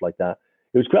and stuff like that.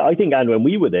 It was, I think, and when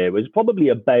we were there, it was probably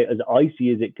about as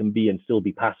icy as it can be and still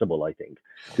be passable, I think,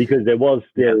 because there was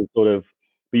still sort of,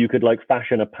 but you could like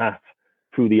fashion a path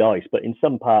through the ice. But in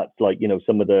some parts, like,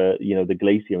 some of the, the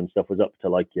glacier and stuff was up to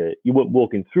like, you weren't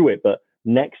walking through it, but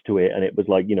next to it. And it was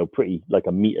like, pretty like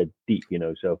a meter deep,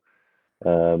 so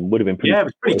would have been pretty, it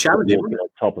was pretty challenging on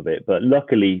top of it. But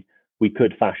luckily we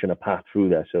could fashion a path through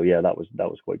there. So yeah, that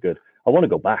was quite good. I want to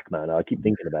go back, man. I keep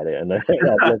thinking about it, and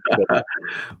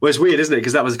well, it's weird, isn't it?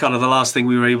 Because that was kind of the last thing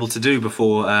we were able to do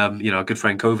before, our good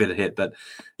friend COVID had hit. But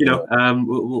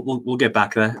we'll get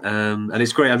back there, and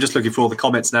it's great. I'm just looking for all the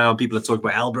comments now, and people are talking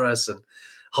about Elbrus and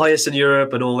highest in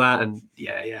Europe and all that. And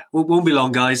won't be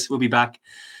long, guys. We'll be back.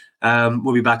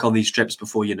 We'll be back on these trips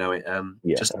before you know it.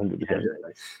 Just 100%.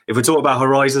 If we're talking about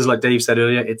horizons, like Dave said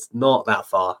earlier, it's not that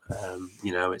far.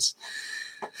 It's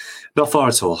not far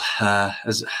at all.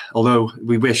 Although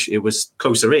we wish it was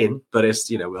closer in, but it's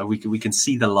we can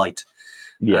see the light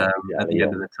at the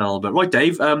end of the tunnel. But right,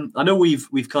 Dave, I know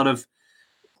we've kind of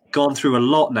gone through a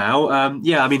lot now.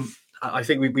 I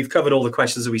think we've covered all the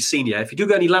questions that we've seen yet. If you do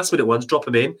get any last minute ones, drop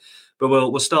them in. But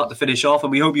we'll start to finish off,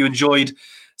 and we hope you enjoyed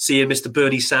seeing Mr.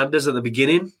 Bernie Sanders at the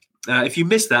beginning. If you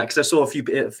missed that, because I saw a few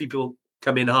people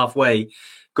come in halfway,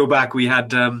 go back. We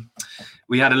had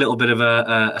a little bit of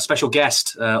a special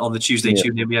guest on the Tuesday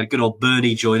tune-in. We had good old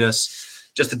Bernie join us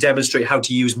just to demonstrate how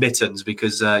to use mittens,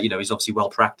 because he's obviously well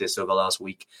practiced over the last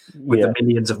week with the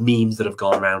millions of memes that have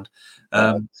gone around.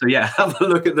 So have a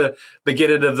look at the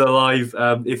beginning of the live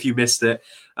if you missed it.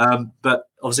 But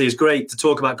obviously it's great to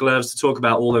talk about gloves, to talk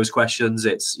about all those questions.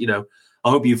 It's I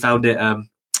hope you found it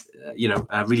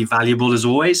really valuable as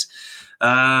always.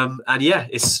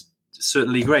 It's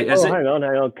certainly great. Hang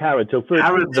on, Karen. So first,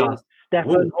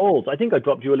 Stefan Halls. I think I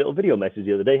dropped you a little video message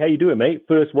the other day. How you doing, mate?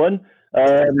 First one.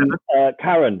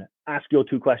 Karen, ask your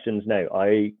 2 questions now.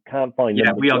 I can't find them.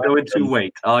 Yeah, we are going to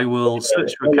wait. I will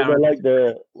search for Karen.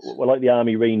 We're like the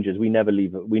Army Rangers. We never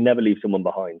leave someone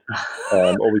behind.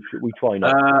 Or we try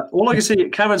not. All I can see,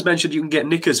 Karen's mentioned you can get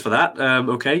knickers for that.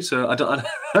 Okay, so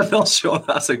I'm not sure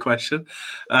that's a question.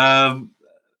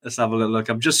 Let's have a little look.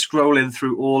 I'm just scrolling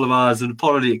through all of ours, and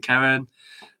apology, Karen.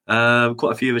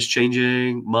 Quite a few of us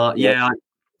changing. I'm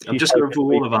just going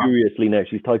through all of ours. Furiously now.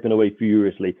 She's typing away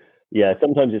furiously. Yeah,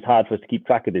 sometimes it's hard for us to keep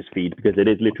track of this feed because it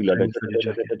is literally like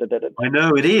I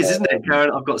know it is, isn't it,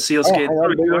 Karen? I've got sealskin.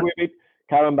 Wait.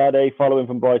 Karen Bade following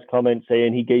from Bryce's comment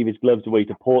saying he gave his gloves away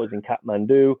to porters in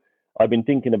Kathmandu. I've been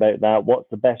thinking about that. What's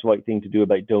the best right thing to do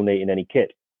about donating any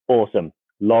kit? Awesome.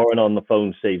 Lauren on the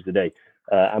phone saves the day.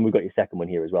 And we've got your second one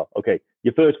here as well. Okay,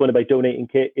 your first one about donating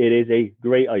kit. It is a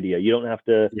great idea. You don't have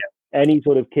to any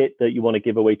sort of kit that you want to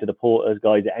give away to the porters,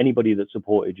 guys, anybody that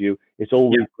supported you. It's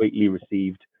always greatly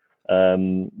received.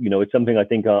 It's something I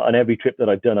think on every trip that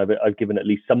I've done, I've given at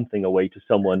least something away to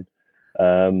someone.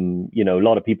 A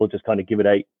lot of people just kind of give it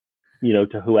out,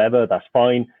 to whoever. That's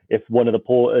fine. If one of the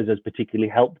porters has particularly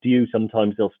helped you,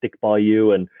 sometimes they'll stick by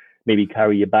you and maybe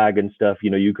carry your bag and stuff.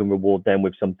 You can reward them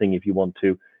with something if you want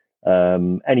to.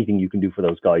 Anything you can do for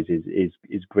those guys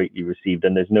is greatly received,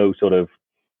 and there's no sort of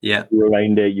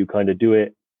around it. You kind of do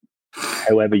it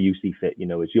however you see fit.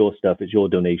 It's your stuff, it's your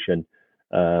donation.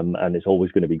 And it's always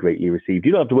going to be greatly received.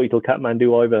 You don't have to wait till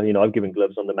Kathmandu either. I've given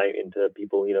gloves on the mountain to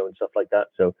people, and stuff like that.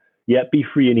 So be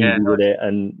free and easy with it,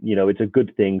 and it's a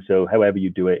good thing. So however you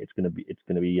do it, it's going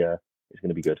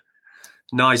to be good.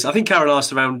 Nice. I think Karen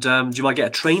asked around. Do you might get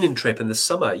a training trip in the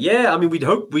summer? Yeah, I mean, we'd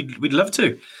love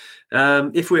to.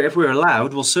 If we're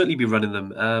allowed, we'll certainly be running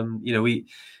them.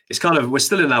 It's kind of, we're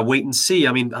still in that wait and see.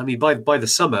 I mean, by the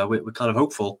summer, we're kind of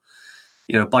hopeful.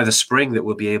 By the spring that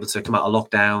we'll be able to come out of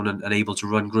lockdown and able to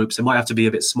run groups. It might have to be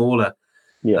a bit smaller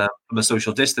from a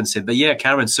social distancing. But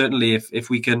Karen, certainly if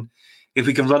we can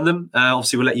run them,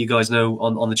 obviously we'll let you guys know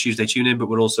on the Tuesday tune-in, but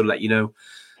we'll also let you know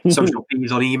social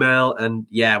feeds on email. And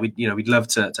we'd love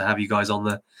to have you guys on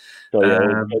there.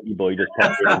 Your boy just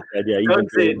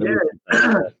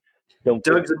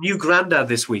Doug's a new granddad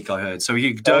this week, I heard. So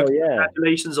Doug,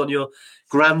 congratulations on your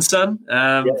grandson.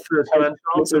 First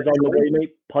grandchild. Slippers on the way,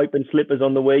 mate. Pipe and slippers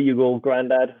on the way. You go,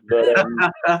 granddad.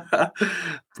 But,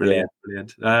 brilliant.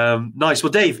 Nice.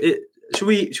 Well, Dave,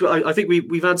 I think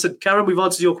we've answered, Karen, we've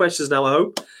answered your questions now, I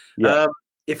hope.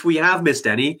 If we have missed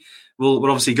any, we'll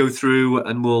obviously go through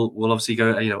and we'll obviously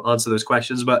go answer those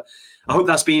questions. But I hope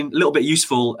that's been a little bit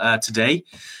useful today.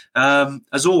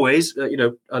 As always,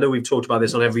 I know we've talked about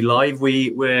this on every live.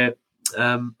 We're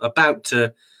about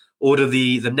to order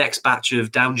the next batch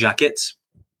of down jackets.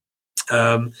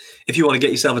 If you want to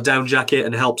get yourself a down jacket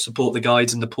and help support the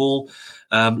guides in the pool,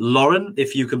 Lauren,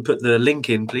 if you can put the link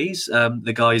in, please.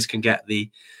 The guys can get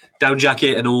the down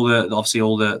jacket, and all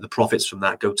the profits from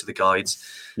that go to the guides.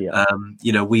 Yeah.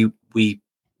 We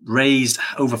raised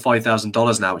over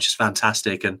 $5,000 now, which is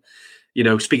fantastic. And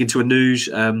speaking to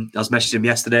Anuj, I was messaging him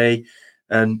yesterday,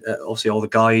 and obviously all the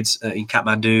guides in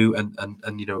Kathmandu and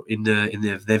in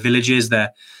their villages,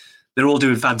 they're all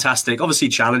doing fantastic. Obviously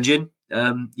challenging.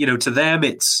 To them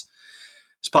it's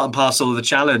part and parcel of the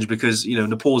challenge, because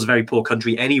Nepal is a very poor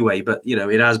country anyway, but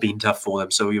it has been tough for them.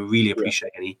 So we really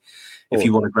appreciate if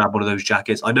you want to grab one of those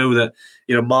jackets. I know that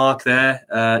Mark there,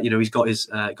 he's got his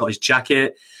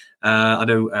jacket. I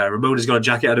know Ramona's got a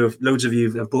jacket. I know loads of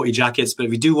you have bought your jackets, but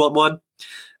if you do want one,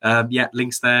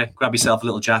 links there. Grab yourself a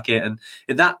little jacket, and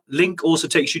that link also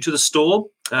takes you to the store.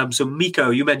 So Miko,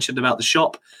 you mentioned about the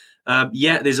shop.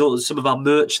 There's some of our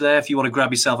merch there. If you want to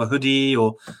grab yourself a hoodie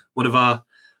or one of our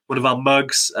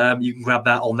mugs, you can grab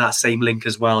that on that same link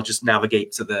as well. Just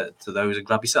navigate to those and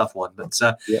grab yourself one. But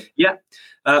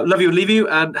love you and leave you,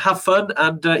 and have fun.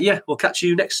 And we'll catch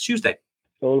you next Tuesday.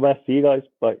 All the best. See you guys.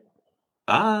 Bye.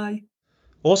 Bye.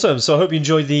 Awesome. So I hope you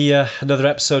enjoyed the another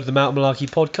episode of the Mountain Malarkey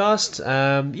podcast.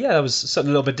 That was something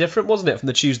a little bit different, wasn't it, from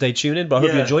the Tuesday tune-in? But I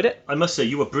hope you enjoyed it. I must say,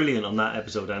 you were brilliant on that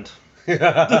episode, Ant.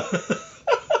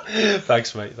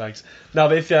 Thanks, mate. Thanks. Now,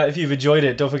 if you've enjoyed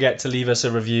it, don't forget to leave us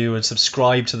a review and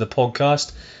subscribe to the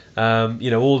podcast.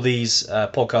 All these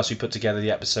podcasts we put together,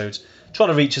 the episodes, trying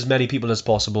to reach as many people as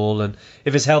possible. And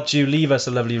if it's helped you, leave us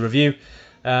a lovely review.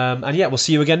 We'll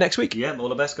see you again next week. Yeah, all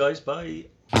the best, guys. Bye.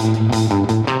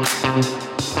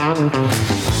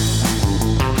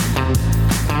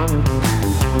 Thank you.